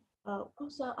 Yeah,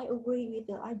 also I agree with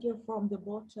the idea from the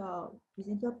both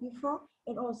presenter before,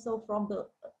 and also from the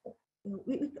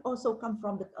we also come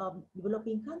from the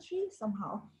developing countries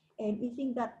somehow, and we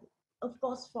think that, of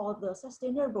course, for the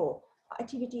sustainable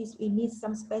activities, we need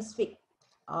some specific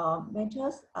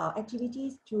measures,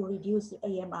 activities to reduce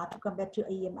AMR, to combat to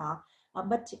AMR.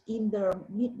 But in the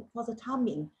for the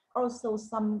timing, also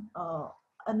some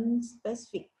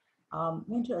unspecific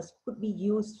measures could be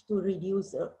used to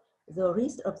reduce the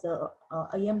risk of the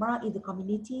AMR in the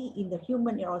community, in the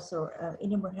human, and also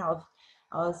animal health.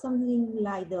 Something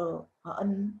like the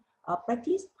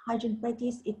practice, hygiene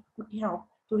practice, it could help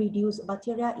to reduce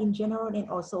bacteria in general and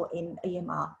also in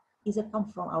AMR. Is it come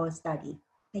from our study?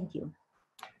 Thank you.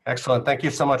 Excellent. Thank you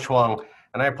so much, Huang.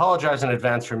 And I apologize in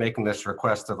advance for making this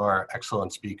request of our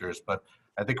excellent speakers, but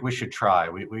I think we should try.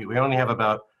 We only have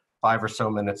about 5 or so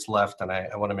minutes left, and I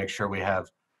want to make sure we have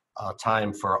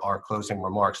time for our closing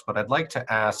remarks. But I'd like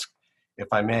to ask, if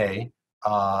I may,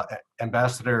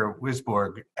 Ambassador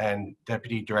Wisborg and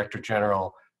Deputy Director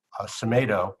General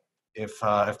Semedo, if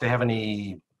they have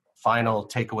any final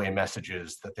takeaway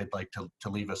messages that they'd like to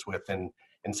leave us with in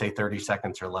say 30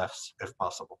 seconds or less, if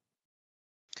possible.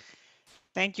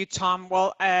 Thank you, Tom.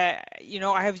 Well, you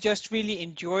know, I have just really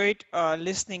enjoyed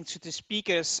listening to the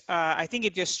speakers. I think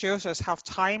it just shows us how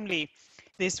timely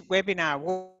this webinar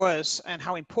was and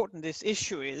how important this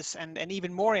issue is, and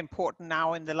even more important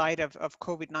now in the light of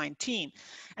COVID-19.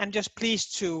 And just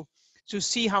pleased to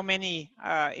see how many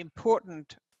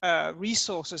important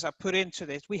resources are put into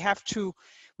this. We have to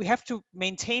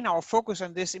maintain our focus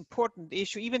on this important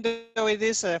issue, even though it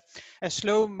is a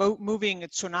slow moving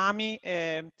tsunami.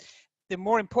 The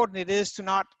more important it is to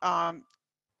not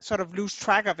sort of lose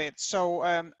track of it. So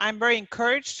I'm very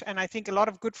encouraged, and I think a lot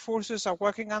of good forces are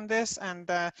working on this, and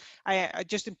I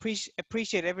just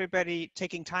appreciate everybody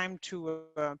taking time to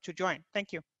join.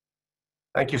 Thank you.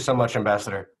 Thank you so much,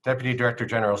 Ambassador. Deputy Director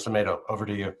General Semedo, over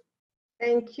to you.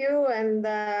 Thank you, and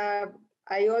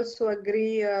I also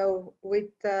agree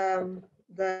with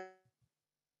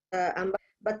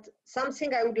but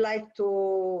something I would like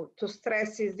to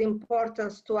stress is the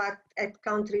importance to act at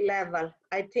country level.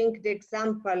 I think the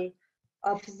example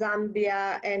of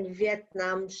Zambia and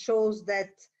Vietnam shows that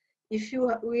if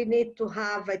we need to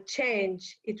have a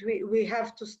change, we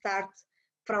have to start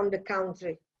from the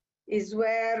country. Is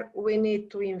where we need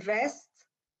to invest.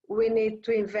 We need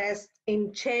to invest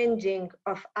in changing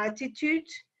of attitude,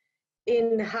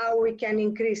 in how we can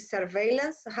increase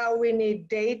surveillance, how we need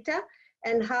data,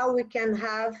 and how we can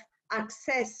have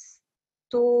access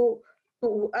to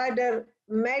other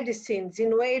medicines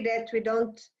in a way that we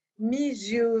don't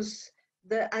misuse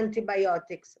the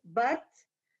antibiotics. But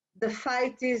the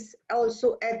fight is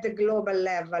also at the global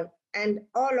level, and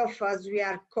all of us, we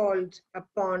are called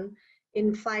upon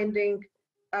in finding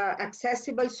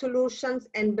accessible solutions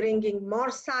and bringing more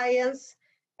science,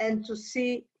 and to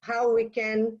see how we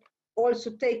can also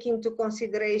take into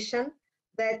consideration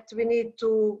that we need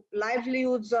to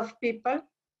livelihoods of people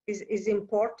is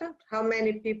important. How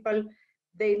many people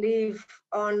they live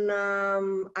on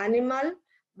animal,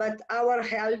 but our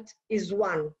health is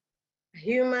one,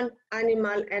 human,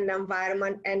 animal, and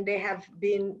environment, and they have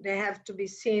to be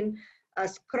seen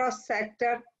as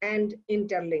cross-sector and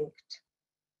interlinked.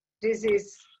 This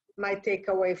is my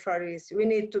takeaway for this. We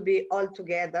need to be all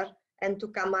together and to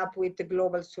come up with the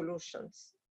global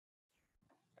solutions.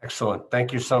 Excellent.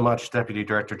 Thank you so much, Deputy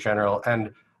Director General.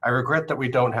 And I regret that we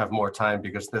don't have more time,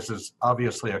 because this is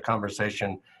obviously a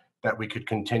conversation that we could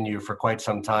continue for quite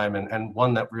some time, and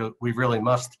one that we really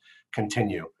must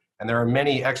continue. And there are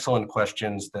many excellent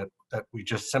questions that we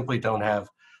just simply don't have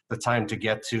the time to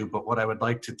get to. But what I would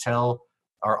like to tell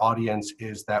our audience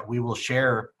is that we will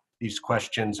share these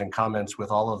questions and comments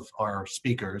with all of our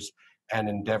speakers and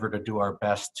endeavor to do our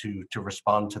best to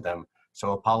respond to them.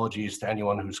 So apologies to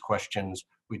anyone whose questions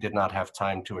we did not have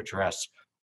time to address.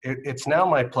 It's now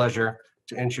my pleasure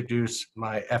to introduce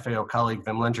my FAO colleague,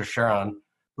 Vimlendra Sharan,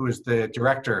 who is the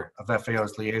director of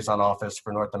FAO's Liaison Office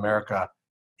for North America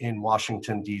in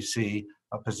Washington, D.C.,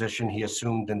 a position he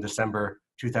assumed in December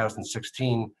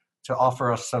 2016, to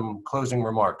offer us some closing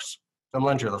remarks.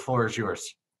 Vimlendra, the floor is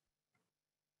yours.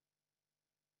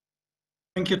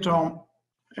 Thank you, Tom,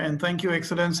 and thank you,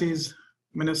 Excellencies,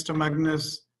 Minister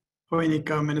Magnus,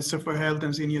 Heunicke, Minister for Health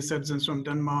and Senior Citizens from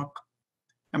Denmark,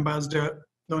 Ambassador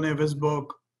Wisborg,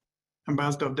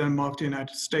 Ambassador of Denmark to the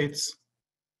United States,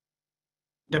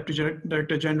 Deputy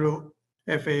Director General,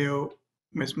 FAO,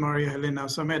 Ms. Maria Helena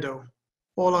Semedo,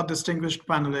 all our distinguished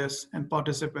panelists and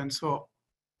participants for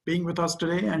being with us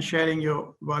today and sharing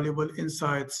your valuable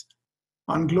insights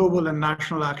on global and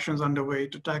national actions underway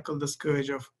to tackle the scourge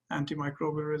of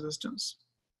antimicrobial resistance.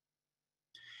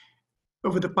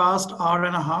 Over the past hour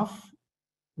and a half,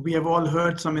 we have all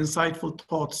heard some insightful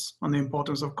thoughts on the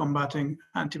importance of combating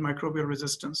antimicrobial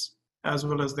resistance, as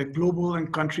well as the global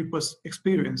and country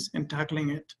experience in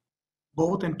tackling it,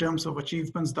 both in terms of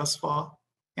achievements thus far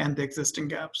and the existing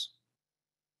gaps.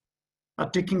 A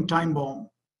ticking time bomb,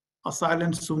 a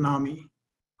silent tsunami,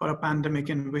 or a pandemic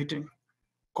in waiting.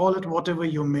 Call it whatever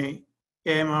you may,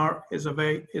 AMR is a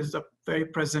very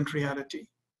present reality.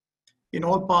 In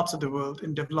all parts of the world,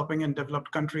 in developing and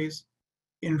developed countries,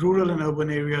 in rural and urban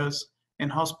areas, in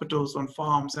hospitals, on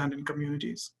farms, and in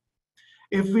communities.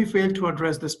 If we fail to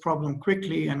address this problem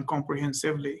quickly and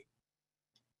comprehensively,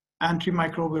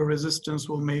 antimicrobial resistance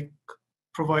will make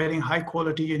providing high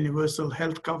quality universal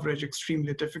health coverage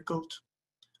extremely difficult,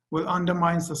 will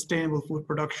undermine sustainable food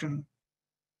production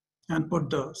and put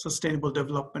the sustainable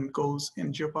development goals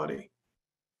in jeopardy.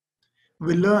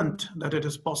 We learned that it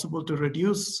is possible to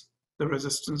reduce the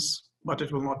resistance, but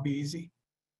it will not be easy.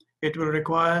 It will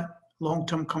require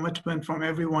long-term commitment from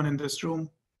everyone in this room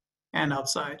and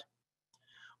outside.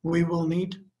 We will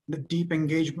need the deep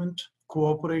engagement,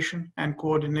 cooperation, and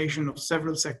coordination of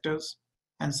several sectors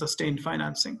and sustained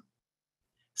financing.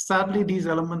 Sadly, these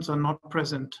elements are not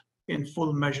present in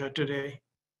full measure today.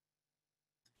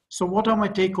 So what are my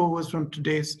takeaways from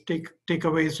today's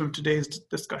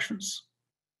discussions?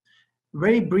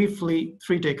 Very briefly,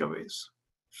 3 takeaways.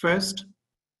 First,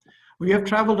 we have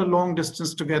traveled a long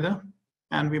distance together,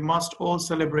 and we must all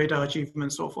celebrate our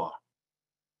achievements so far.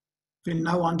 We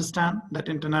now understand that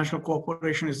international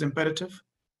cooperation is imperative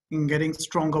in getting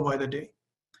stronger by the day.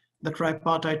 The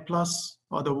Tripartite Plus,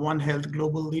 or the One Health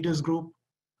Global Leaders Group,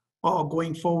 or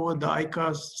going forward, the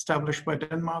ICARs established by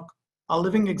Denmark, are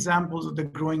living examples of the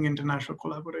growing international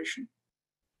collaboration.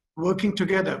 Working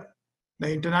together,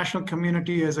 the international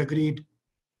community has agreed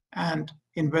and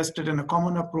invested in a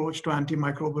common approach to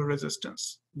antimicrobial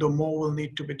resistance, though more will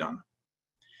need to be done.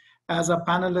 As a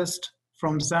panelist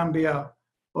from Zambia,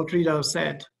 Otrida,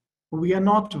 said, we are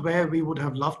not where we would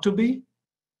have loved to be,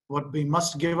 but we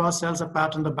must give ourselves a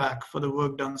pat on the back for the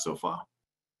work done so far.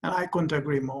 And I couldn't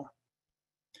agree more.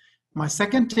 My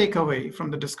second takeaway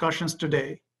from the discussions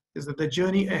today is that the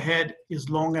journey ahead is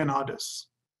long and arduous.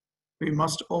 We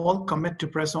must all commit to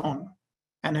press on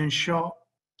and ensure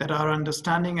that our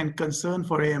understanding and concern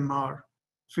for AMR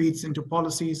feeds into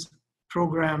policies,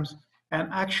 programs, and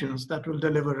actions that will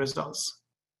deliver results.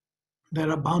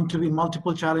 There are bound to be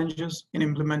multiple challenges in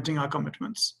implementing our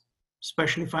commitments,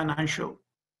 especially financial,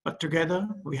 but together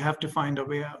we have to find a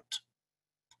way out.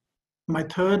 My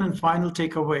third and final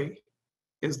takeaway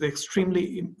is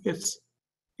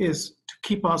to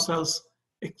keep ourselves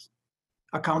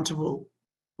accountable,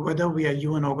 whether we are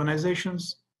UN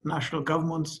organizations, national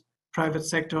governments, private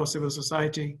sector, or civil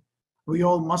society. We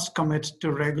all must commit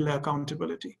to regular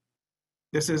accountability.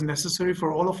 This is necessary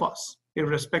for all of us,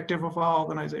 irrespective of our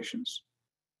organizations.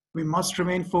 We must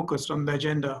remain focused on the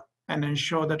agenda and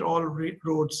ensure that all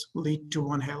roads lead to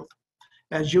One Health.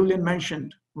 As Julian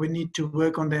mentioned, we need to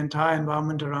work on the entire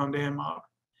environment around AMR,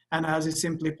 and as he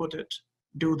simply put it,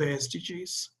 do the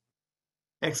SDGs.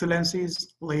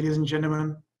 Excellencies, ladies and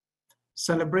gentlemen,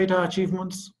 celebrate our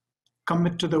achievements,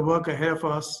 commit to the work ahead of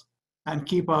us, and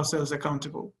keep ourselves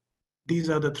accountable. These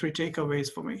are the 3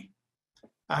 takeaways for me.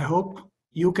 I hope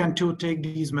you can too take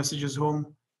these messages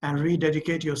home and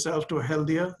rededicate yourself to a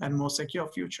healthier and more secure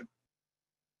future.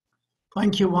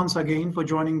 Thank you once again for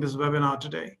joining this webinar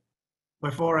today.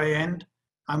 Before I end,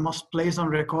 I must place on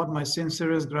record my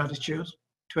sincerest gratitude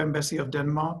to Embassy of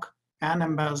Denmark and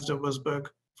Ambassador Wisborg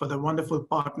for the wonderful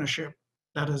partnership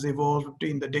that has evolved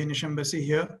between the Danish Embassy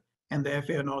here and the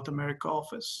FAO North America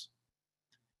office.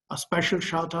 A special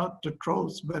shout out to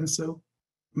Troels Wenzel,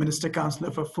 Minister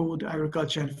Counselor for Food,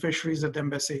 Agriculture and Fisheries at the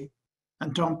Embassy,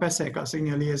 and Tom Pesek, our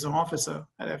Senior Liaison Officer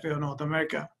at FAO North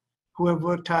America, who have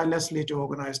worked tirelessly to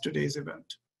organize today's event.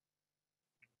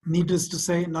 Needless to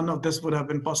say, none of this would have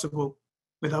been possible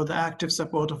without the active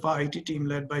support of our IT team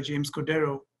led by James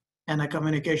Cordero and a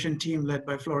communication team led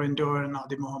by Florian Doer and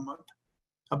Adi Mohammed.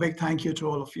 A big thank you to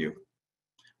all of you.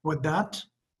 With that,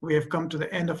 we have come to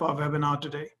the end of our webinar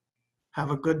today. Have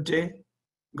a good day,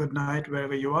 good night,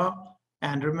 wherever you are,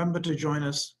 and remember to join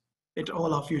us at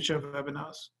all our future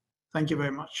webinars. Thank you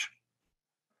very much.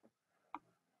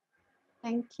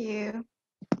 Thank you.